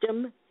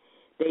system.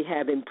 They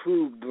have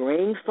improved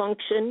brain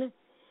function.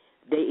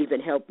 They even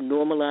help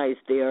normalize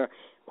their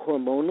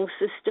hormonal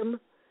system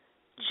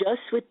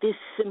just with this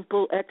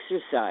simple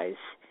exercise.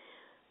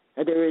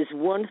 Now, there is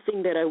one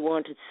thing that I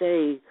want to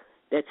say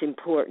that's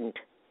important,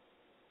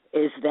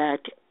 is that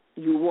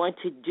you want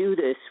to do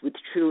this with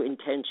true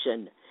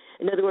intention.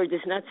 In other words,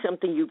 it's not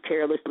something you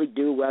carelessly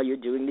do while you're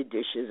doing the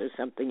dishes or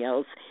something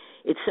else.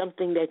 It's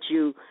something that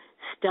you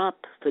stop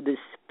for this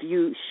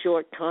few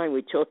short time.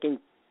 We're talking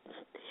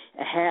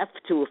a half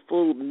to a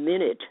full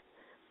minute,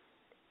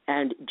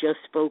 and just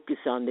focus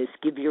on this.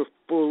 Give your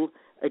full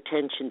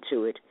attention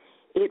to it.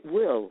 It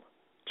will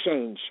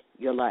change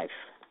your life.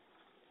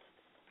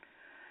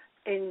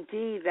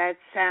 Indeed, that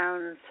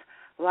sounds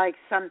like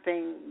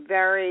something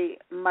very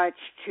much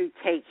to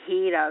take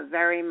heed of,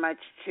 very much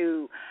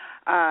to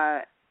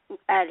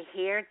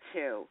adhere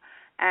to.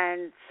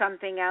 And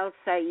something else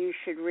that you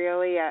should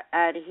really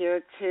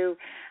adhere to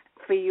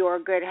for your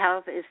good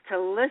health is to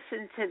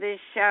listen to this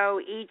show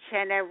each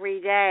and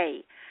every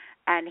day.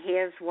 And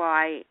here's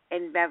why,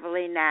 in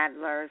Beverly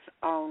Nadler's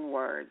own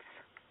words.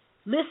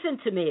 Listen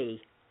to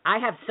me. I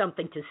have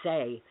something to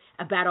say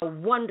about a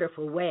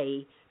wonderful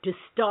way to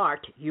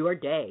start your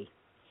day.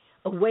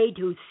 A way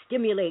to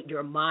stimulate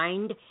your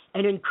mind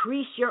and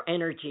increase your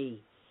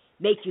energy.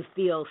 Make you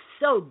feel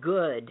so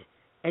good.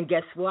 And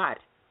guess what?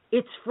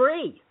 It's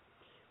free.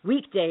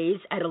 Weekdays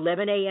at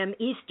 11 a.m.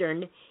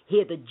 Eastern,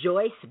 hear the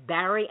Joyce,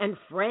 Barry, and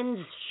Friends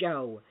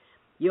show.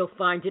 You'll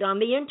find it on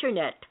the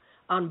Internet,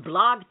 on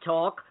Blog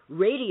Talk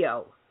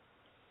Radio.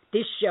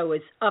 This show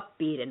is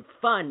upbeat and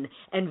fun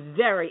and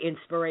very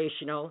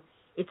inspirational.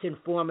 It's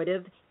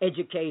informative,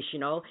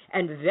 educational,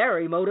 and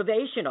very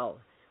motivational.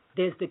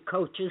 There's the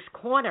Coach's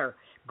Corner,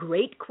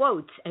 great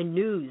quotes and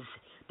news.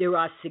 There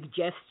are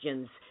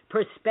suggestions,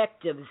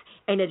 perspectives,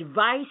 and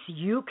advice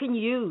you can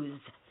use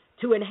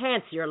to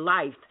enhance your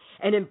life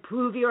and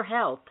improve your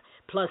health,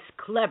 plus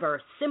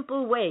clever,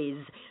 simple ways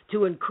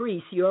to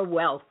increase your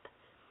wealth.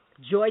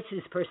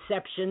 Joyce's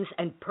perceptions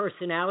and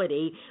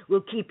personality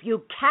will keep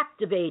you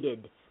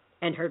captivated,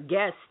 and her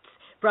guests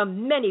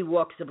from many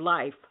walks of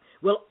life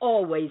will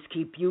always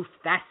keep you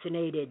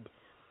fascinated.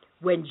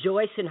 When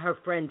Joyce and her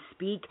friends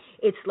speak,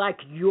 it's like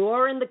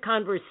you're in the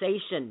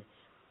conversation.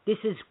 This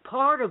is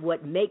part of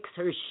what makes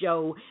her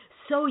show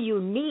so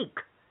unique,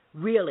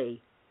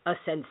 really a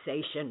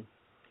sensation.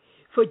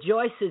 For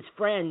Joyce's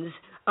friends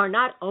are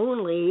not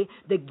only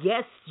the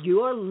guests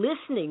you're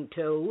listening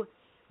to,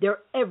 they're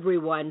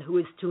everyone who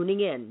is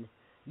tuning in.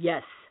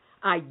 Yes,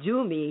 I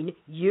do mean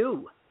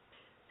you.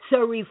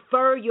 So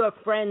refer your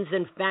friends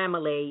and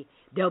family.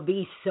 They'll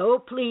be so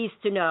pleased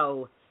to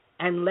know.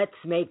 And let's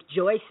make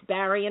Joyce,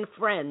 Barry, and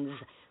Friends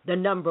the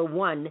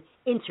 #1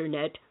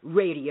 Internet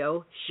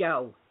radio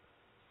show.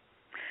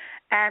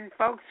 And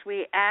folks,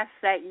 we ask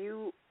that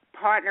you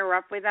partner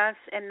up with us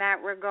in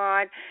that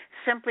regard,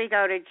 simply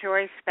go to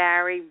Joyce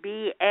Barrie,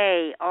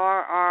 BARRIE,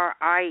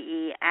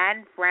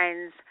 and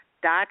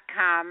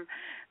friends.com.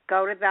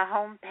 Go to the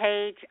home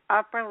page,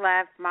 upper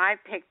left, my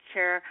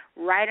picture.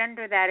 Right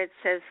under that it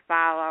says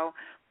follow.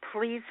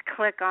 Please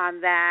click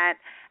on that,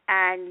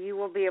 and you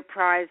will be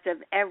apprised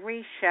of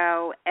every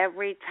show,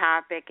 every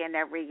topic, and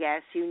every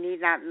guest. You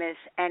need not miss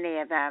any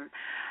of them.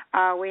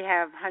 We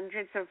have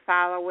hundreds of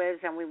followers,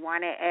 and we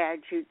want to add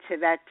you to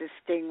that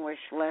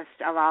distinguished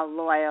list of our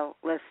loyal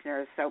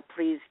listeners, so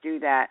please do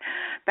that.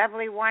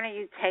 Beverly, why don't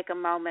you take a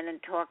moment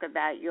and talk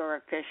about your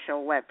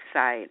official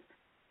website?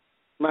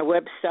 My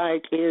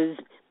website is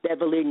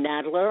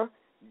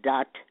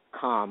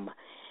BeverlyNadler.com,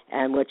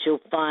 and what you'll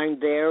find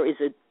there is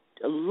a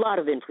lot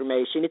of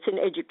information. It's an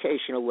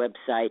educational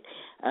website.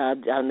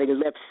 On the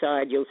left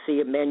side, you'll see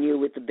a menu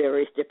with the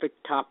various different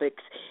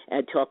topics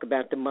and talk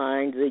about the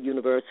mind, the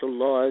universal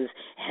laws,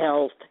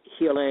 health,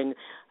 healing,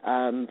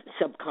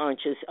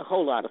 subconscious, a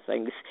whole lot of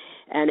things.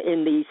 And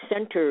in the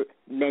center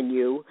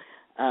menu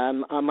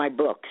are my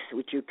books,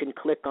 which you can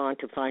click on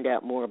to find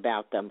out more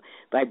about them.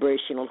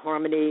 Vibrational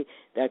Harmony,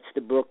 that's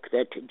the book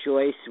that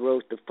Joyce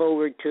wrote the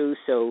foreword to,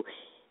 so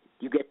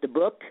you get the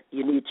book,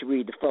 you need to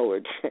read the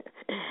foreword,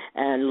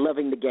 and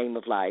Loving the Game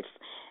of Life.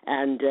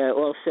 And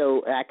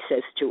also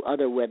access to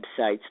other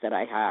websites that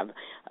I have,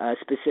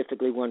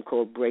 specifically one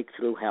called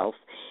Breakthrough Health.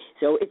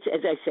 So it's,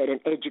 as I said, an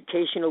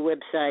educational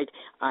website.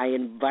 I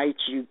invite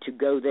you to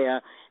go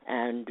there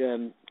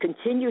and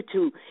continue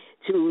to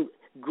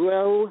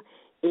grow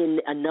in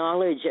a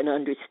knowledge and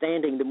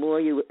understanding. The more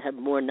you have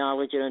more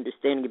knowledge and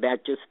understanding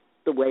about just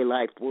the way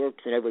life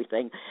works and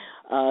everything,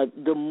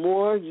 the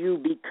more you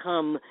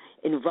become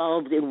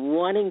involved in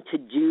wanting to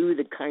do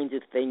the kinds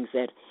of things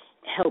that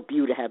help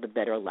you to have a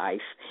better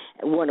life,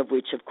 and one of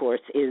which, of course,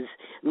 is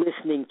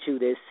listening to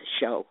this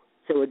show.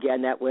 So,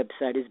 again, that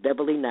website is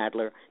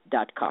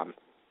BeverlyNadler.com.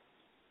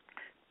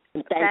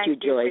 And thank you,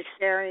 Joyce.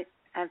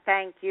 And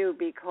thank you,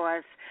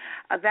 because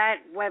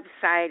that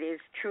website is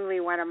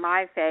truly one of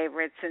my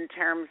favorites in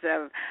terms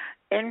of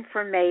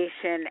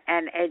information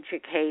and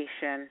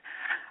education.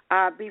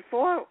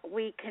 Before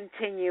we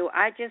continue,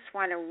 I just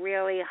want to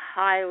really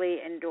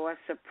highly endorse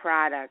a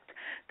product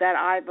that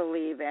I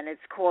believe in.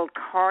 It's called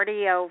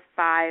Cardio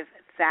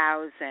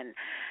 5000.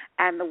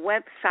 And the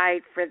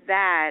website for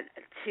that,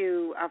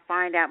 to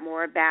find out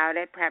more about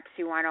it, perhaps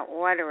you want to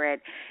order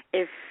it,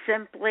 is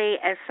simply,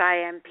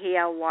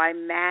 SIMPLY,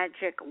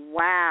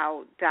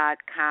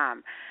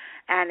 magicwow.com.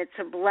 And it's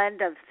a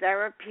blend of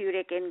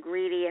therapeutic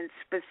ingredients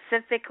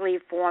specifically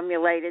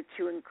formulated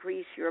to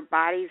increase your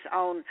body's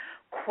own,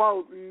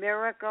 quote,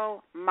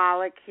 miracle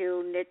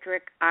molecule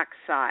nitric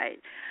oxide.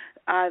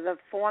 The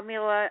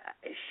formula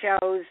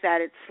shows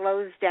that it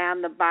slows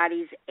down the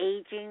body's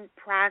aging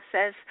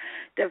process,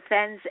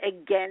 defends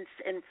against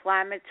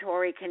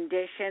inflammatory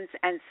conditions,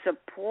 and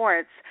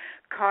supports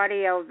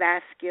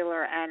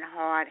cardiovascular and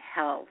heart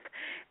health.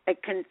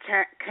 It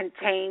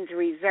contains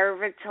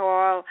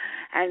resveratrol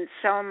and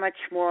so much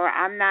more.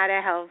 I'm not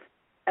a health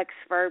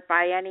expert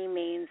by any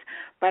means,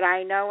 but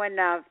I know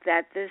enough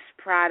that this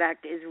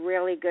product is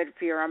really good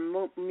for your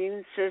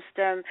immune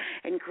system,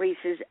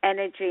 increases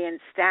energy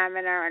and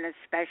stamina, and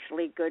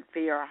especially good for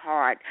your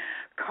heart.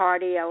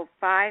 Cardio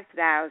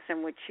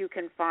 5000, which you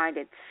can find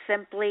at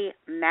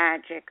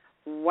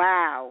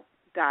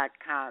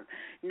simplymagicwow.com.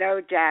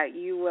 No doubt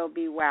you will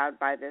be wowed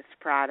by this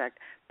product.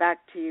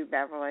 Back to you,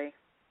 Beverly.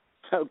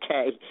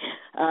 Okay.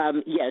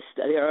 Yes,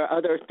 there are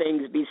other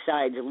things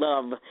besides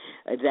love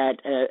that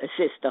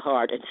assist the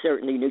heart, and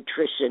certainly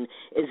nutrition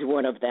is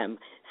one of them.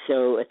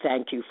 So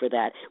thank you for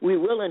that. We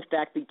will, in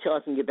fact, be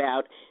talking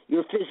about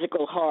your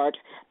physical heart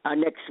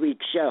on next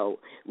week's show,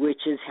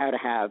 which is how to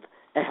have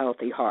a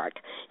healthy heart.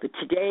 But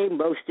today,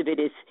 most of it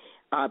is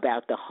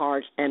about the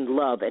heart and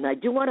love. And I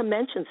do want to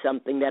mention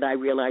something that I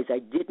realize I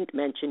didn't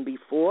mention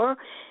before,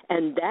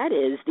 and that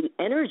is the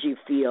energy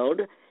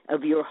field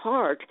of your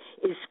heart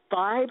is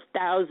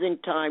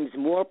 5,000 times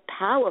more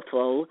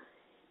powerful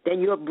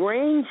than your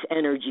brain's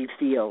energy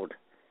field.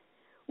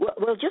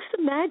 Well, just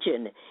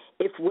imagine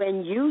if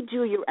when you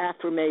do your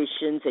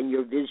affirmations and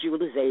your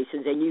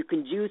visualizations, and you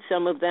can do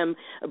some of them,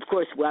 of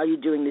course, while you're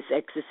doing this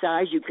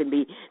exercise, you can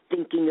be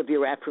thinking of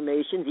your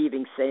affirmations,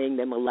 even saying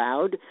them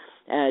aloud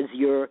as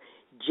you're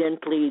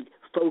gently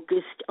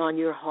focused on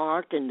your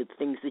heart and the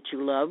things that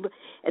you love.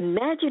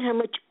 Imagine how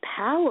much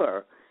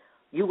power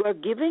you are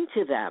giving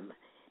to them.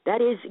 That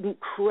is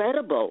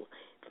incredible,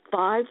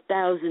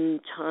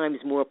 5,000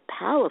 times more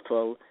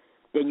powerful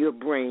than your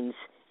brain's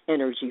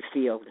energy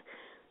field.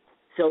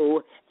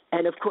 So,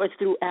 and of course,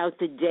 throughout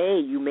the day,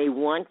 you may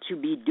want to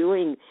be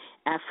doing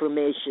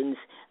affirmations,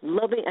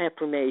 loving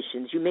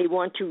affirmations. You may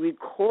want to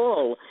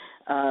recall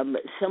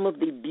some of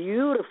the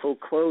beautiful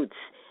quotes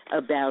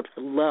about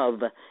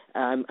love.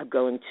 I'm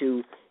going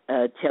to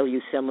tell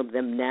you some of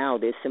them now.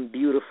 There's some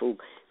beautiful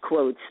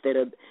quotes that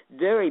are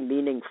very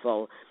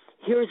meaningful.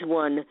 Here's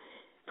one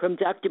from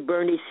Dr.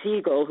 Bernie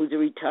Siegel, who's a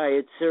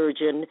retired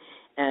surgeon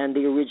and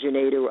the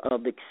originator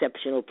of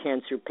Exceptional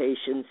Cancer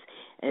Patients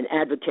and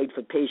advocate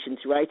for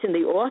patients' rights, and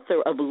the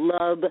author of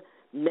Love,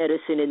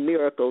 Medicine, and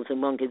Miracles,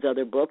 among his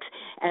other books.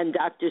 And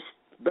Dr.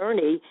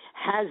 Bernie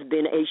has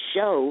been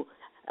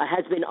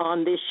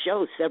on this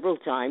show several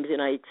times,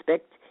 and I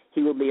expect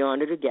he will be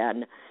on it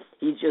again.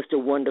 He's just a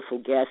wonderful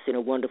guest and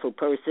a wonderful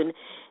person.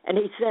 And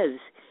he says,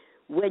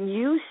 when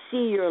you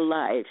see your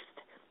life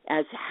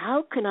as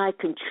how can I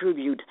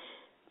contribute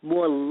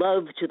more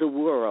love to the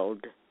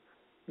world,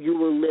 you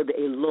will live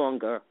a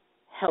longer,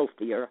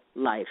 healthier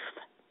life.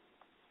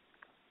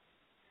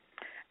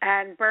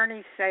 And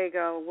Bernie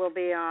Sago will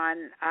be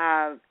on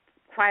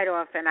quite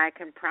often. I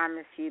can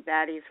promise you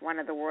that. He's one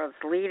of the world's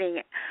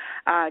leading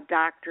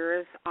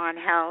doctors on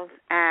health,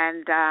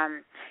 and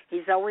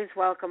he's always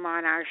welcome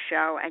on our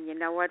show. And you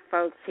know what,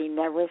 folks? He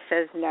never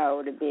says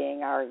no to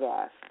being our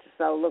guest.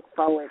 So look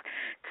forward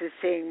to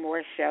seeing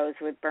more shows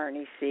with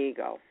Bernie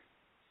Siegel.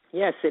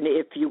 Yes, and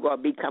if you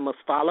become a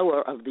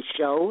follower of the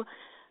show,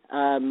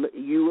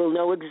 you will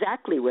know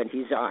exactly when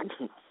he's on.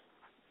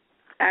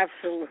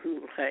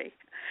 Absolutely.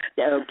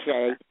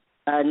 Okay.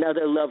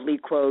 Another lovely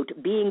quote,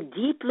 being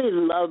deeply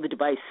loved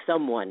by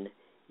someone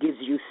gives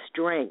you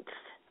strength,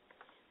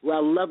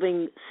 while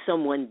loving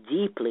someone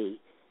deeply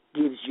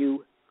gives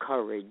you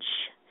courage.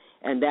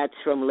 And that's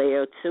from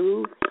Lao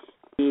Tzu,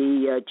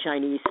 the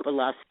Chinese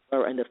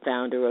philosopher and the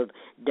founder of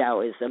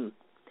Taoism.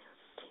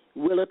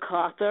 Willa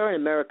Cather, an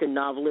American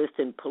novelist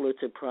and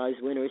Pulitzer Prize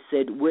winner,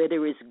 said, where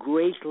there is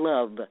great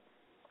love,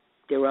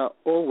 there are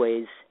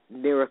always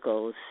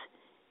miracles.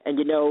 And,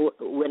 you know,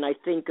 when I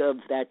think of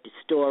that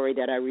story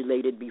that I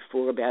related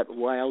before about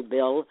Wild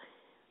Bill,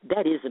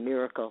 that is a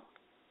miracle.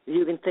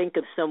 You can think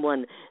of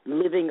someone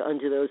living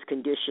under those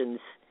conditions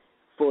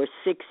for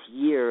 6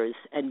 years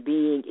and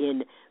being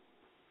in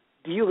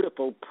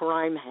beautiful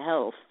prime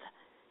health.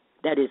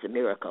 That is a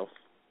miracle.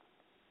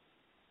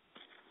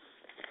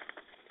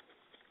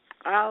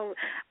 Oh,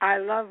 I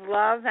love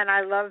love and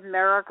I love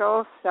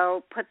miracles,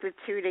 so put the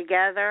two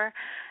together,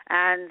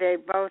 and they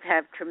both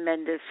have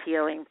tremendous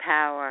healing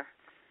power.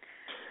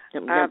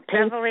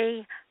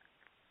 Beverly,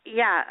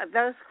 yeah,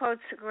 those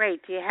quotes are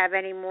great. Do you have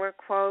any more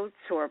quotes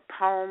or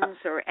poems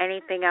or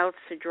anything else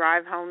to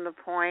drive home the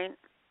point?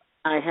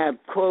 I have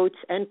quotes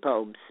and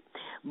poems.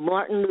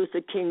 Martin Luther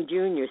King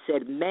Jr.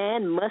 said,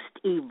 man must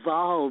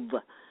evolve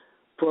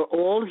for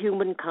all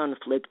human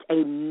conflict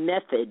a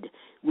method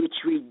which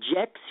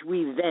rejects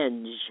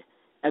revenge,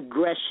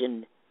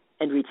 aggression,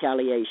 and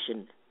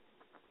retaliation.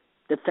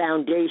 The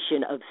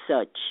foundation of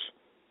such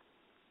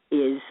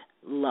is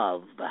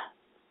love.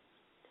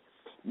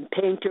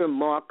 Painter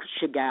Marc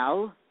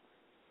Chagall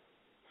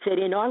said,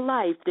 in our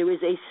life there is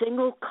a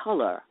single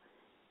color,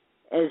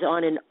 as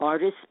on an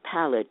artist's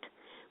palette,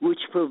 which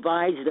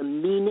provides the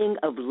meaning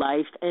of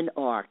life and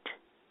art.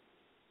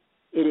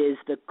 It is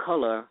the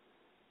color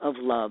of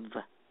love.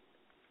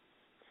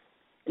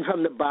 And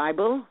from the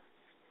Bible,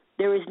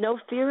 there is no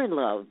fear in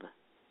love,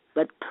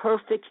 but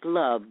perfect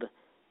love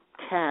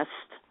casts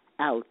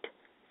out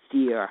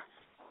fear.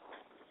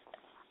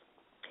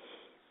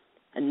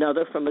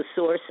 Another from a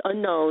source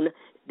unknown.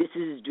 This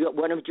is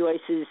one of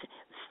Joyce's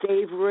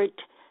favorite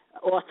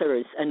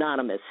authors,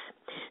 anonymous.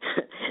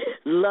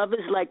 Love is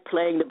like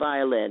playing the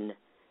violin.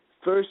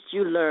 First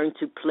you learn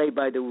to play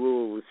by the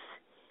rules.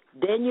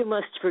 Then you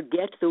must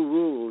forget the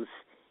rules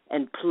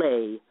and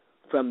play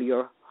from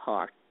your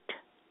heart.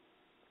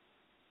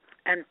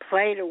 And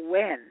play to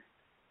win.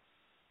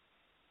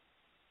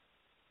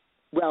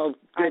 Well,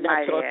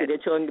 they're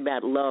talking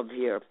about love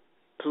here.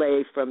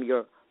 Play from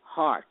your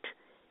heart.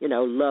 You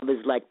know, love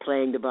is like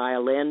playing the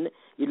violin.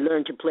 You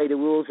learn to play the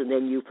rules, and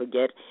then you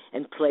forget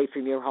and play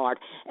from your heart.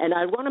 And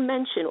I want to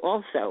mention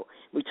also,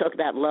 we talk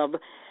about love,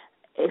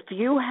 if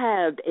you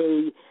have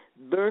a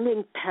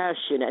burning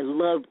passion and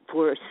love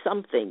for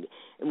something,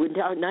 and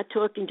we're not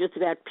talking just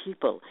about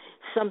people,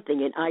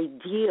 something, an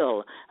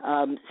ideal,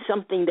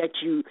 something that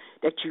you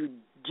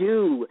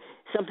do,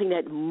 something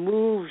that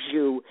moves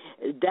you,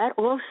 that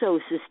also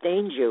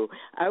sustains you.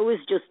 I was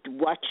just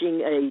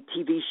watching a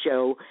TV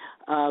show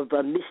of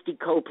Misty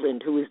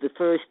Copeland, who was the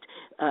first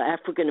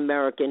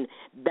African-American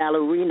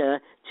ballerina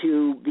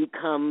to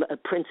become a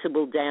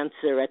principal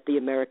dancer at the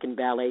American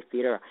Ballet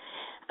Theater.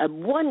 A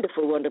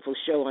wonderful, wonderful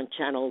show on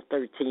Channel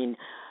 13.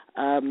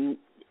 And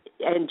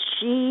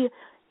she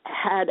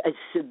had a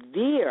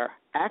severe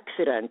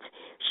accident.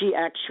 She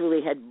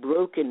actually had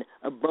broken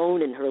a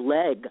bone in her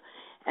leg,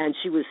 and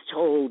she was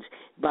told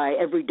by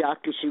every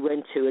doctor she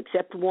went to,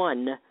 except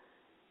one,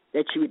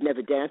 that she would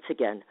never dance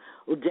again.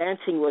 Well,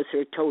 dancing was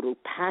her total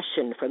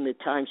passion from the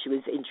time she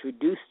was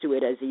introduced to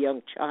it as a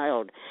young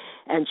child,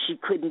 and she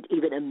couldn't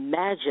even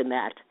imagine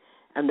that.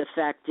 And the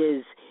fact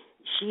is,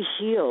 she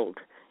healed.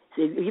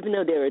 So even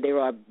though there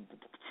are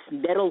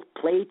metal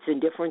plates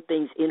and different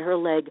things in her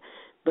leg,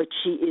 but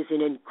she is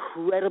an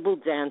incredible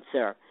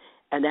dancer,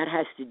 and that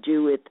has to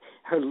do with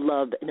her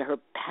love and her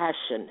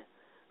passion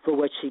for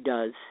what she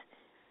does.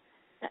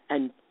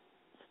 And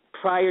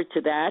prior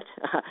to that,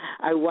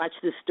 I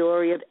watched the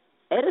story of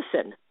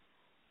Edison,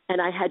 and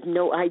I had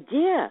no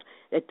idea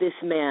that this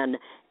man,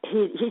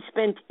 he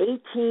spent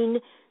 18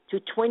 to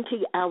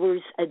 20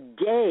 hours a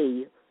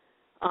day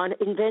on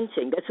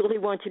inventing. That's all he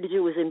wanted to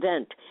do was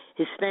invent.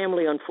 His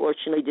family,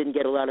 unfortunately, didn't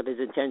get a lot of his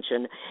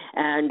attention,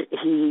 and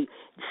he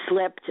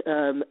slept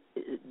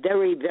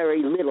very,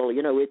 very little.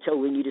 You know, it's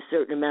told we need a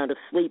certain amount of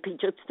sleep. He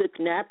just took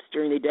naps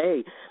during the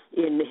day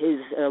in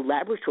his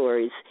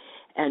laboratories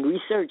and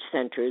research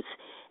centers,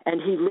 and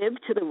he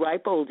lived to the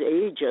ripe old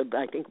age of,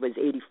 I think it was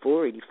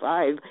 84,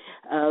 85,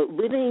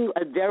 living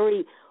a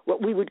very,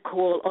 what we would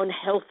call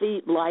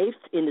unhealthy life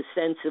in the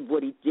sense of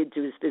what he did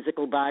to his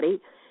physical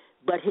body.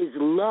 But his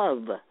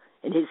love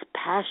and his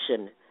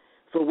passion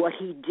for what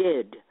he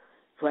did,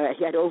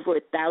 he had over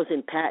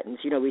 1,000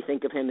 patents. You know, we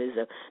think of him as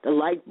the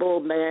light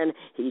bulb man.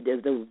 He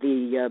did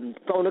the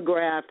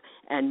phonograph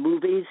and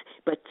movies,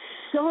 but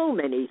so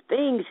many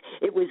things.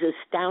 It was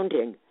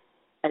astounding.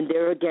 And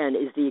there again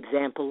is the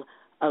example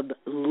of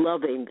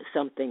loving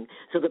something.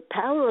 So the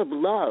power of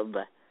love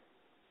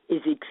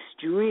is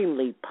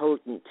extremely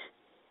potent,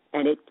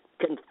 and it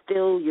can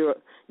fill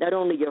not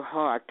only your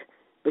heart,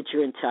 but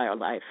your entire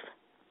life.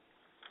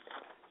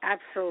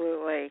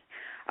 Absolutely.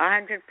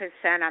 100%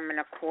 I'm in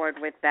accord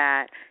with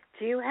that.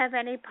 Do you have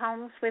any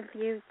poems with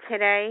you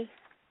today?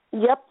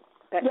 Yep.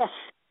 Yes,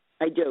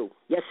 I do.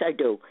 Yes, I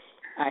do.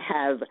 I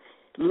have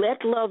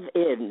Let Love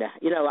In.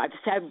 You know, I've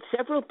had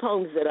several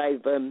poems that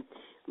I've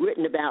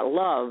written about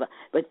love,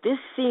 but this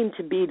seemed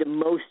to be the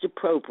most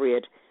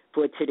appropriate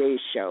for today's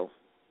show.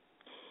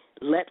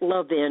 Let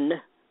love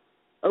in.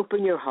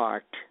 Open your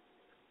heart.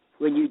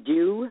 When you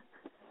do,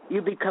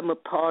 you become a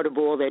part of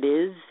all that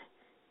is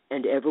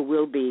and ever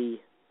will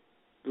be.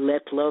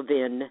 Let love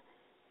in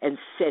and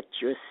set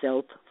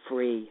yourself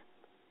free.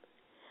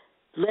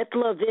 Let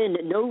love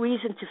in, no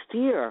reason to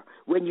fear.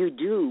 When you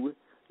do,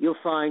 you'll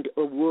find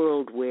a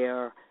world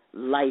where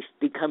life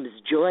becomes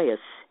joyous,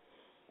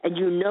 and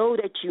you know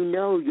that you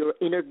know your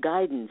inner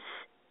guidance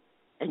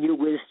and your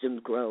wisdom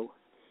grow.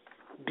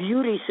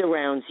 Beauty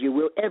surrounds you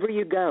wherever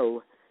you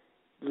go.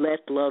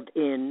 Let love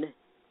in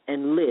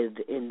and live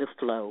in the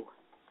flow.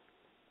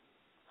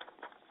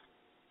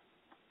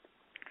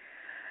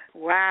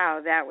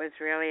 Wow, that was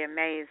really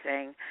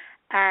amazing.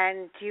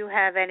 And do you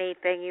have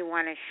anything you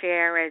want to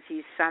share as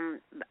you sum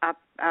up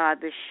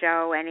the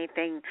show?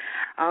 Anything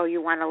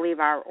you want to leave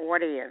our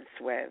audience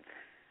with?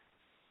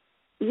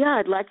 Yeah,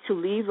 I'd like to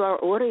leave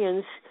our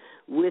audience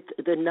with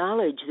the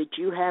knowledge that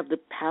you have the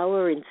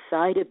power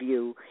inside of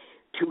you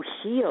to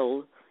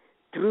heal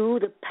through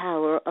the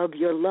power of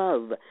your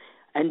love,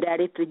 and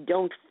that if you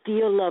don't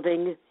feel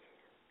loving,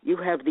 you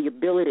have the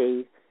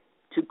ability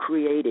to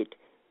create it.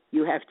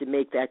 You have to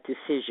make that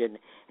decision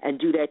and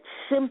do that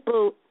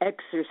simple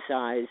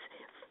exercise,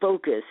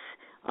 focus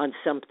on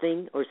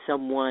something or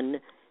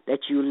someone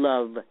that you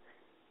love,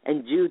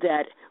 and do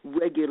that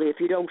regularly. If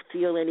you don't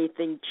feel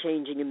anything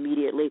changing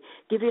immediately,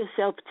 give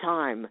yourself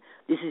time.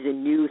 This is a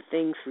new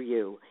thing for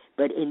you.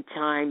 But in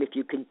time, if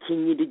you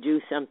continue to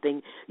do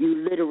something, you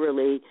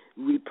literally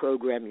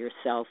reprogram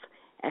yourself,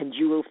 and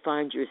you will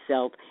find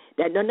yourself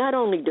that not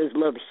only does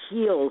love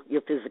heal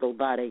your physical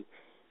body,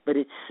 but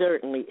it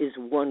certainly is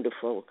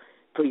wonderful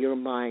for your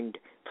mind,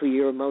 for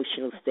your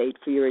emotional state,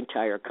 for your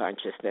entire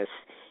consciousness.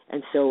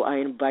 And so I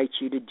invite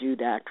you to do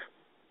that.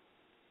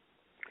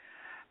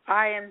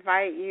 I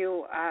invite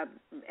you,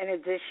 in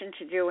addition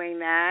to doing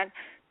that,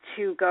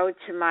 to go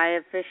to my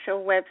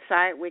official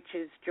website, which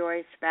is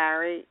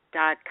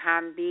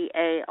joycebarrie.com,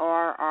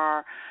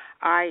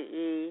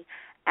 BARRIE,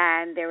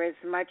 and there is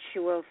much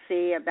you will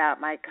see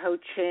about my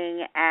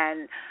coaching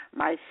and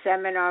my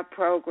seminar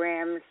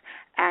programs,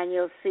 and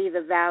you'll see the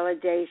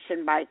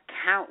validation by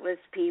countless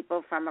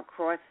people from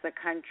across the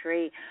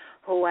country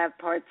who have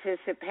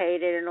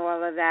participated in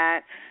all of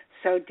that.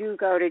 So do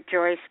go to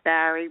Joyce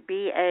Barrie,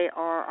 BARRIE.com,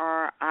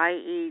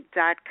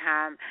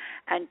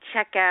 and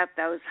check out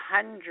those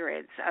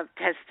hundreds of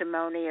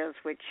testimonials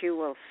which you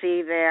will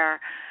see there.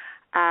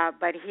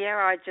 But here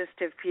are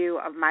just a few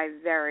of my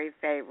very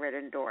favorite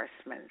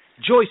endorsements.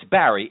 Joyce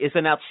Barrie is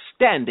an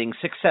outstanding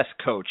success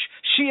coach.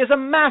 She is a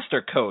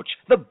master coach,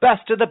 the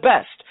best of the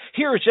best.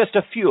 Here are just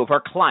a few of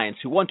her clients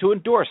who want to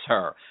endorse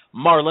her.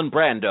 Marlon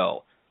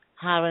Brando.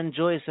 Hiring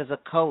Joyce as a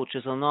coach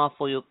is an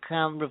offer you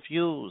can't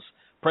refuse.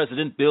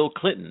 President Bill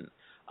Clinton.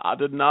 I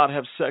did not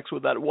have sex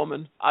with that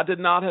woman. I did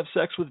not have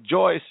sex with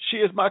Joyce. She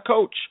is my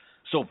coach.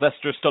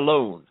 Sylvester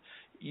Stallone.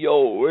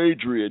 Yo,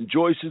 Adrian,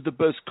 Joyce is the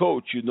best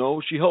coach, you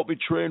know. She helped me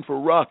train for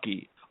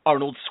Rocky.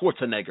 Arnold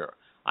Schwarzenegger.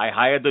 I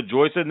hired the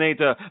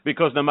Joyceinator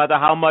because no matter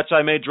how much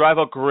I may drive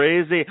her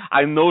crazy,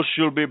 I know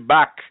she'll be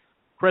back.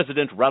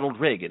 President Ronald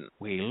Reagan.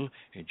 Well,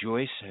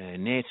 Joyce,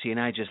 Nancy and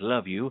I just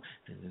love you.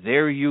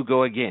 There you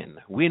go again.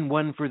 Win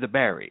one for the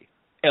Barrie.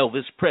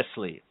 Elvis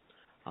Presley.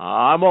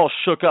 I'm all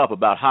shook up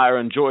about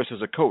hiring Joyce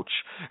as a coach.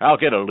 I'll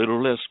get a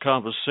little less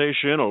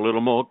conversation, a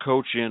little more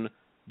coaching.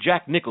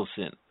 Jack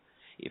Nicholson.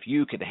 If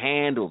you can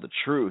handle the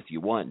truth, you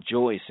want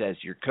Joyce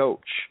as your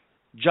coach.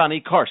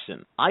 Johnny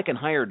Carson. I can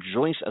hire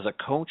Joyce as a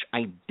coach?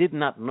 I did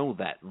not know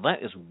that.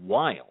 That is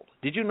wild.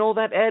 Did you know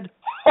that, Ed?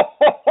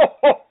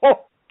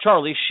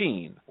 Charlie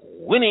Sheen.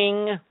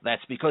 Winning.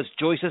 That's because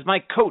Joyce is my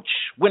coach.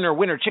 Winner,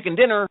 winner, chicken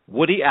dinner.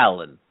 Woody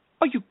Allen.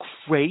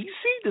 crazy?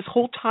 This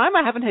whole time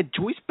I haven't had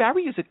Joyce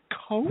Barry as a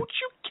coach?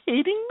 You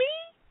kidding me?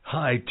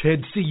 Hi,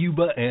 Ted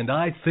Ciuba, and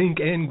I Think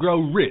and Grow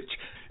Rich.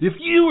 If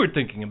you were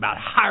thinking about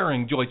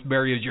hiring Joyce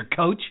Barry as your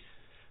coach,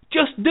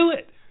 just do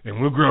it, and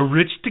we'll grow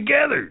rich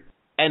together.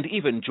 And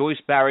even Joyce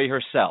Barry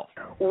herself.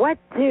 What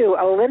do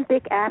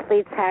Olympic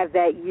athletes have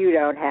that you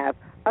don't have?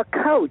 A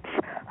coach.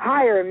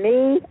 Hire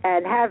me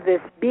and have this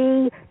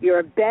be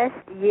your best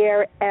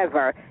year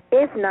ever.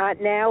 If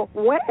not now,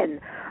 when?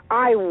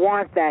 I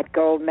want that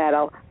gold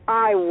medal.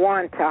 I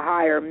want to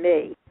hire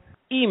me.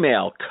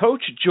 Email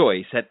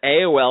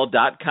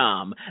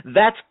CoachJoyce@AOL.com.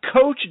 That's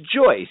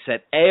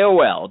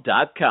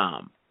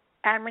CoachJoyce@AOL.com.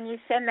 And when you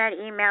send that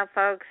email,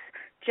 folks,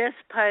 just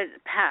put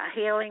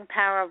Healing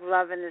Power of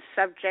Love in the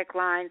subject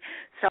line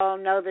so I'll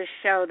know the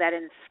show that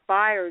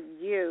inspired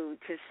you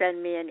to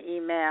send me an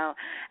email.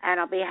 And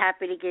I'll be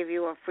happy to give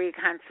you a free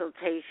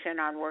consultation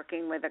on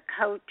working with a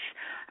coach,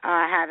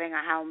 having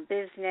a home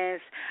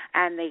business,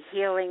 and the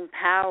healing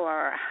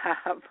power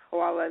of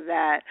all of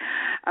that.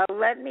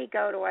 Let me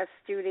go to our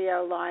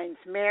studio lines.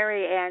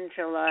 Mary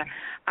Angela,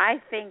 I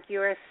think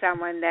you're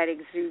someone that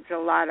exudes a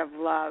lot of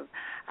love.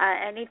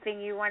 Anything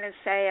you want to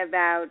say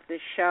about the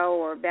show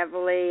or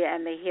Beverly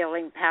and the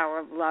healing power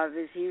of love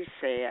as you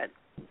see it?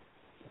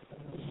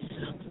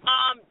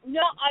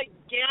 No,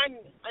 again,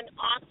 an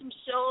awesome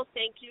show.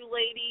 Thank you,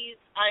 ladies.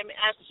 I'm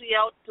actually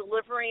out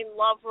delivering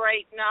love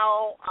right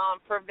now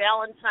for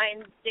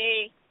Valentine's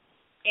Day,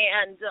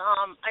 and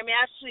I'm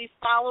actually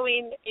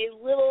following a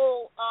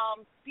little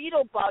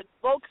Beetlebug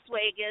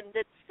Volkswagen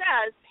that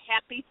says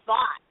Happy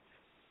Thoughts.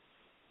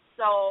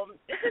 So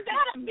isn't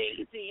that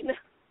amazing?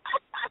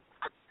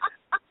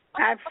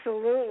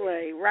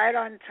 Absolutely. Right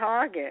on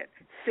target.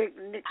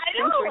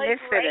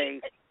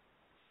 Synchronicity.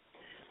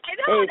 I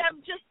know, and I'm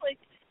just like,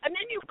 and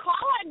then you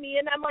call on me,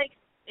 and I'm like,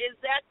 is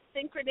that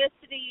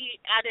synchronicity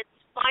at its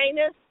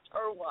finest,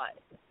 or what?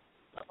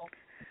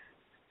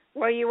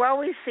 Well, you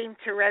always seem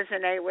to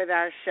resonate with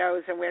our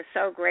shows, and we're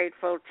so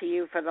grateful to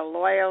you for the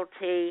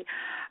loyalty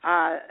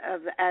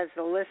as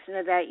the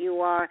listener that you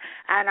are.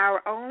 And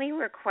our only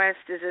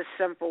request is a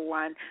simple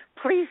one.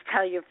 Please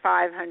tell your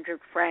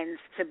 500 friends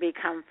to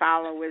become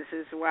followers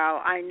as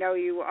well. I know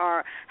you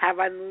have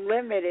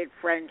unlimited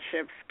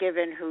friendships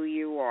given who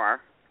you are.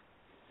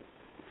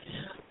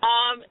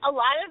 A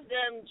lot of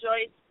them,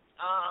 Joyce,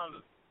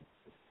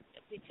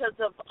 because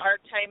of our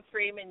time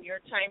frame and your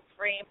time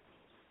frame,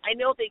 I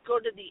know they go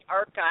to the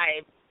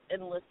archive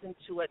and listen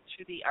to it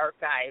through the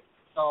archive.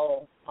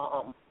 So,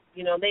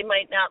 they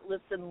might not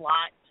listen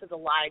live to the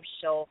live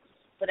show,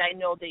 but I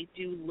know they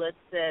do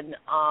listen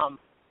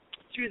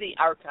through the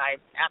archive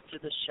after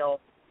the show.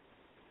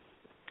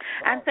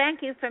 And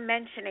thank you for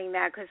mentioning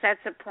that, because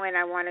that's a point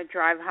I want to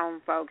drive home,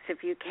 folks.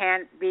 If you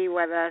can't be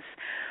with us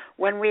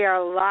when we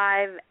are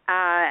live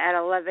at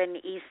 11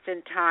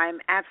 Eastern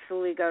Time,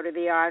 absolutely go to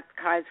the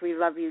archives. We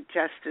love you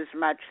just as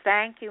much.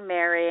 Thank you,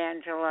 Mary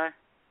Angela.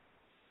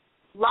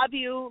 Love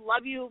you,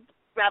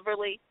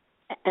 Beverly.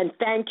 And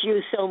thank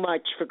you so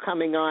much for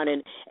coming on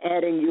and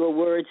adding your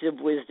words of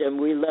wisdom.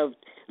 We love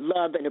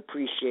and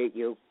appreciate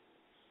you.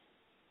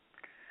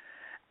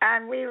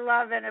 And we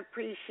love and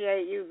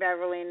appreciate you,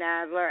 Beverly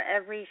Nadler.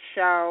 Every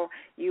show,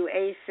 you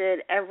ace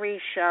it.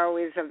 Every show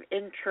is of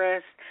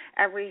interest.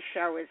 Every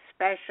show is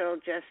special,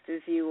 just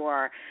as you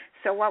are.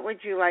 So what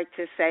would you like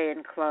to say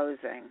in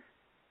closing?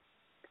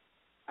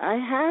 I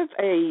have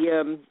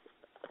a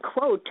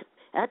quote,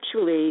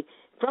 actually,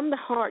 from the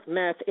Heart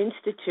Math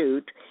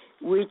Institute,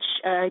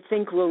 which I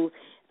think will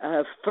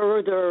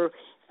further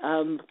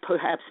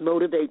perhaps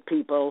motivate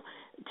people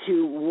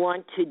to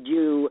want to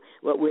do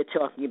what we're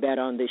talking about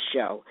on this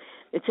show.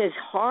 It says,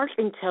 heart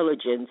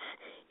intelligence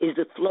is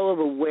the flow of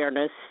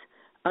awareness,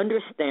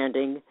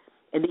 understanding,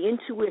 and the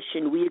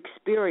intuition we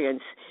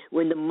experience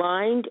when the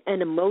mind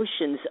and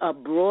emotions are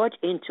brought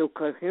into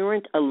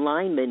coherent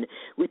alignment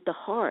with the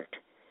heart.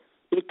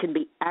 It can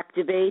be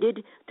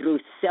activated through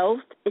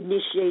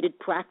self-initiated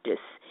practice,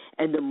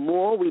 and the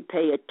more we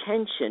pay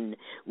attention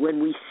when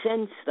we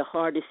sense the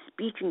heart is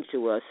speaking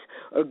to us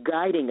or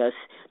guiding us,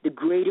 the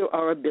greater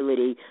our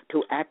ability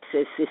to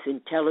access this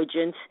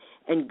intelligence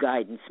and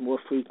guidance more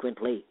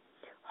frequently.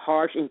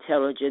 Heart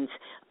intelligence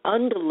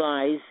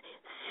underlies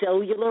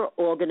cellular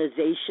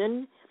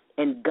organization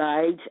and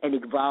guides and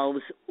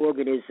evolves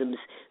organisms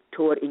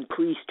toward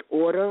increased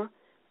order,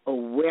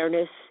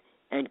 awareness,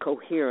 and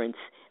coherence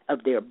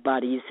of their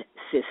body's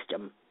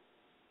system.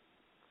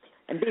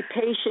 And be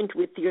patient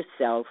with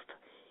yourself.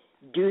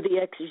 Do the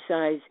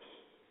exercise.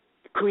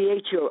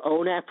 Create your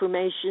own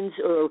affirmations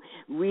or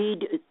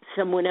read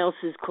someone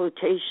else's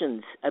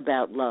quotations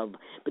about love.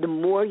 But the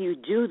more you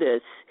do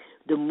this,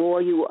 the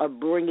more you are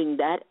bringing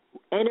that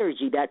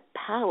energy, that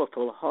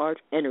powerful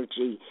heart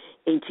energy,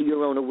 into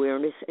your own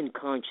awareness and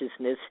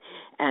consciousness,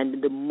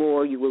 and the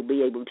more you will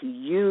be able to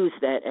use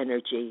that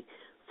energy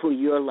for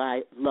your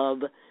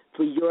love,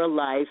 for your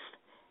life,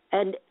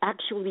 and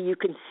actually you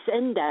can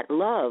send that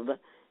love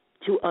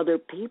to other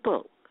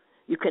people.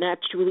 You can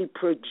actually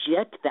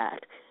project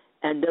that,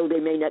 and though they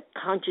may not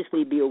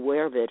consciously be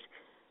aware of it,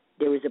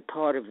 there is a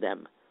part of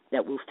them,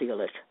 that will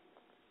feel it.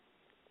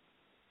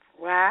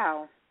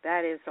 Wow,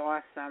 that is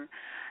awesome.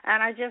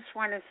 And I just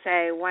want to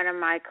say one of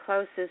my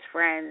closest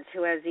friends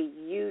who has a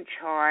huge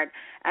heart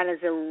and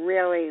is a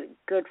really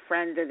good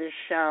friend of the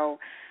show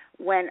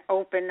went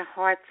open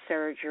heart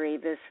surgery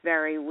this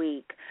very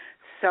week.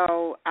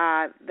 So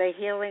the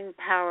healing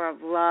power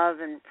of love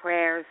and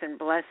prayers and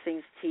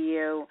blessings to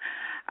you.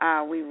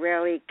 We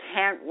really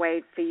can't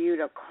wait for you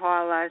to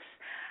call us,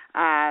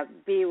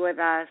 be with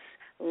us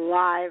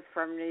live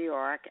from New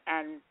York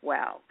and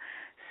well.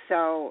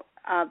 So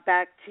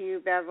back to you,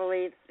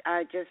 Beverly,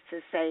 just to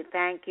say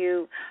thank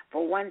you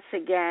for once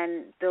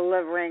again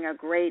delivering a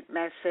great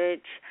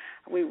message.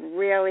 We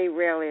really,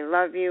 really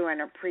love you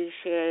and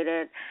appreciate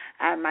it.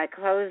 And my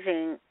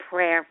closing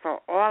prayer for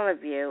all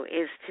of you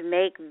is to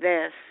make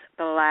this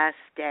the last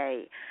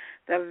day,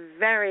 the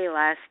very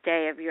last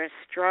day of your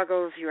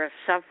struggles, your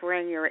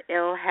suffering, your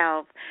ill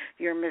health,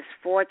 your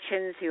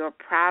misfortunes, your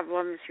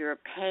problems, your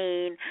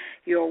pain,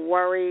 your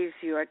worries,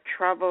 your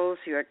troubles,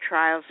 your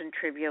trials and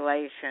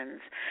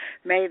tribulations.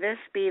 May this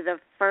be the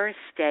first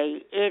day.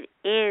 It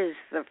is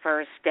the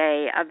first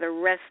day of the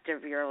rest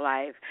of your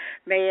life.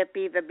 May it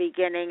be the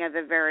beginning of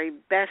the very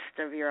best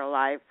of your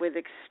life with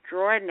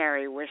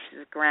extraordinary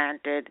wishes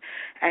granted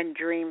and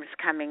dreams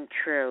coming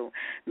true.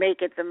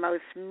 Make it the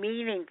most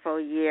meaningful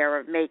year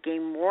of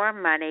making more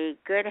money,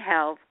 good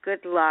health,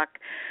 good luck,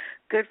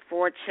 good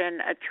fortune,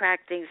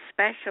 attracting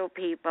special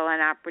people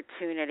and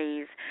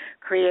opportunities,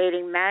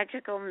 creating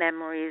magical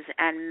memories,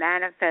 and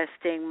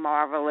manifesting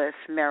marvelous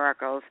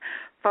miracles.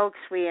 Folks,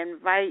 we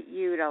invite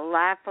you to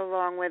laugh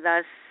along with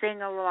us,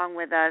 sing along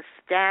with us,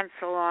 dance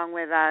along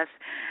with us,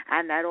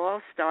 and that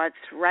all starts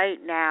right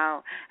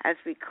now as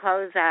we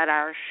close out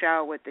our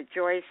show with the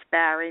Joyce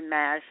Barrie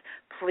Mash.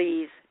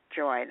 Please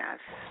join us.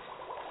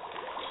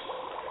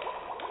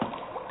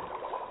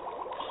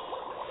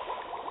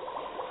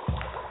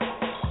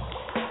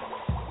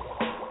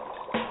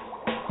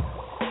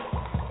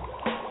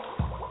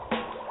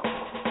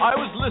 I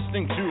was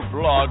listening to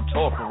Blog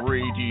Talk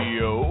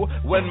Radio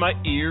when my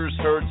ears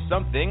heard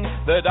something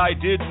that I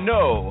didn't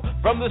know.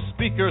 From the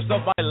speakers of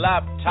my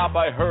laptop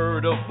I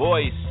heard a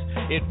voice.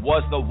 It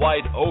was the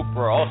White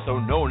Oprah, also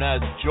known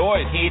as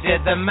Joyce. He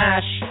did the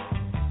mash.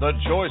 The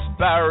Joyce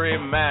Barrie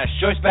Mash.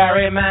 Joyce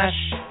Barrie Mash.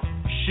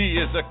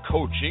 She is a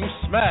coaching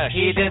smash.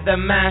 He did the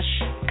mash.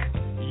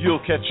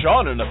 You'll catch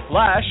on in a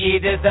flash. He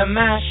did the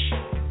mash.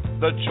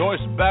 The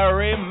Joyce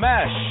Barrie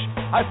Mash.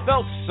 I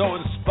felt so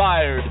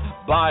inspired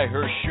by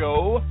her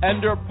show,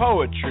 and her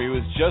poetry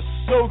was just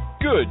so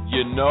good,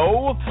 you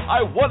know.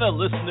 I want to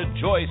listen to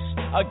Joyce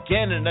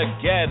again and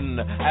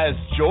again, as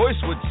Joyce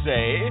would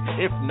say,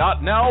 if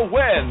not now,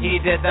 when? He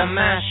did the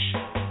mash.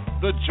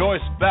 The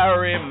Joyce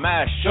Barrie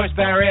Mash. Joyce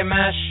Barrie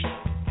Mash.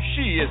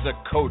 She is a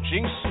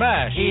coaching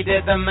smash. He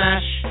did the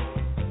mash.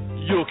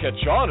 You'll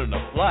catch on in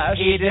a flash.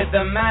 He did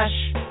the mash.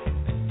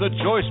 The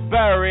Joyce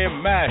Barrie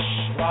Mash.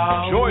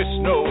 Wow. Joyce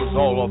knows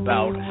all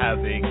about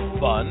having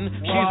fun.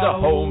 Wow. She's a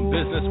home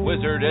business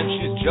wizard and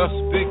she's just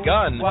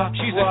begun. Wow.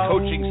 She's a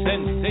coaching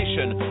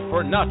sensation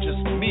for not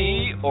just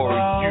me or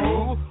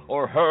you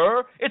or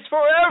her. It's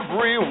for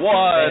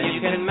everyone. Then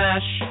you can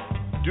mash.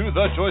 Do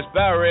the Joyce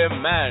Barrie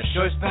Mash.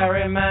 Joyce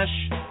Barrie Mash.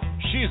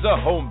 She's a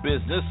home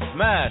business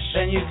smash.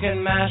 Then you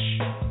can mash.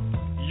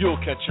 You'll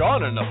catch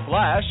on in a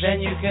flash. Then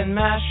you can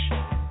mash.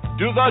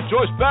 Do the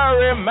Joyce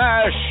Barrie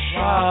Mash.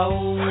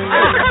 Wow.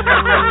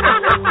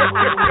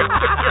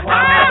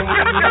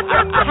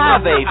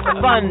 Have a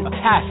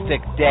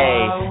fantastic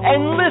day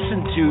and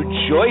listen to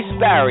Joyce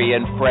Barrie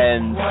and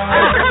Friends.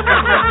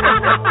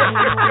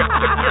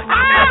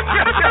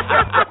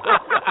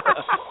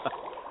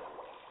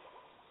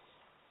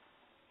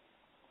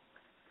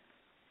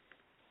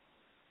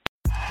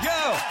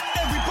 Yo,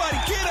 everybody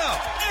get up!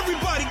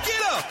 Everybody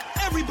get up!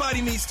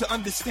 Everybody needs to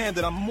understand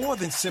that I'm more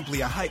than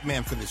simply a hype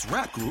man for this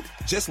rap group,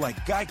 just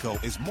like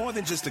Geico is more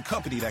than just a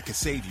company that can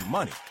save you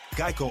money.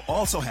 Geico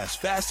also has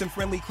fast and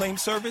friendly claim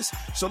service,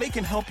 so they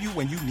can help you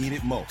when you need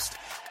it most.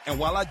 And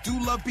while I do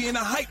love being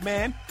a hype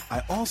man,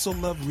 I also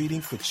love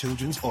reading for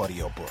children's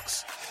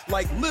audiobooks.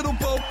 Like Little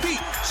Bo Peep,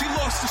 she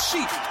lost the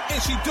sheep,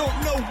 and she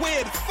don't know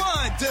where to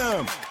find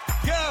them.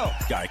 Yo!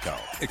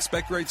 Geico.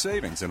 Expect great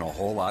savings and a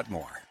whole lot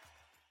more.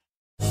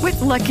 With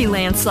Lucky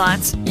Land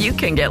Slots, you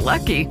can get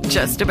lucky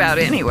just about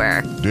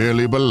anywhere.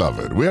 Dearly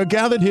beloved, we are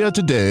gathered here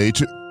today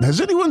to...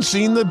 Has anyone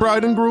seen the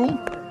bride and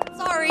groom?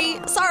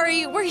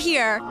 Sorry, we're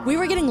here. We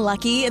were getting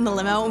lucky in the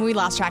limo and we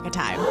lost track of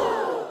time.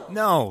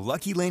 No,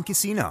 Lucky Land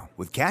Casino,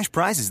 with cash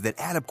prizes that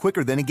add up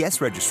quicker than a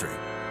guest registry.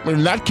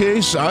 In that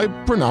case, I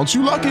pronounce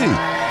you lucky.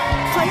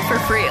 Play for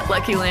free at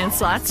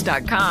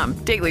LuckyLandSlots.com.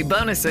 Daily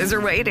bonuses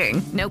are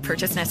waiting. No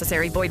purchase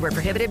necessary. Void where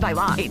prohibited by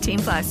law.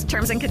 18+.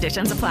 Terms and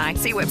conditions apply.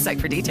 See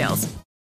website for details.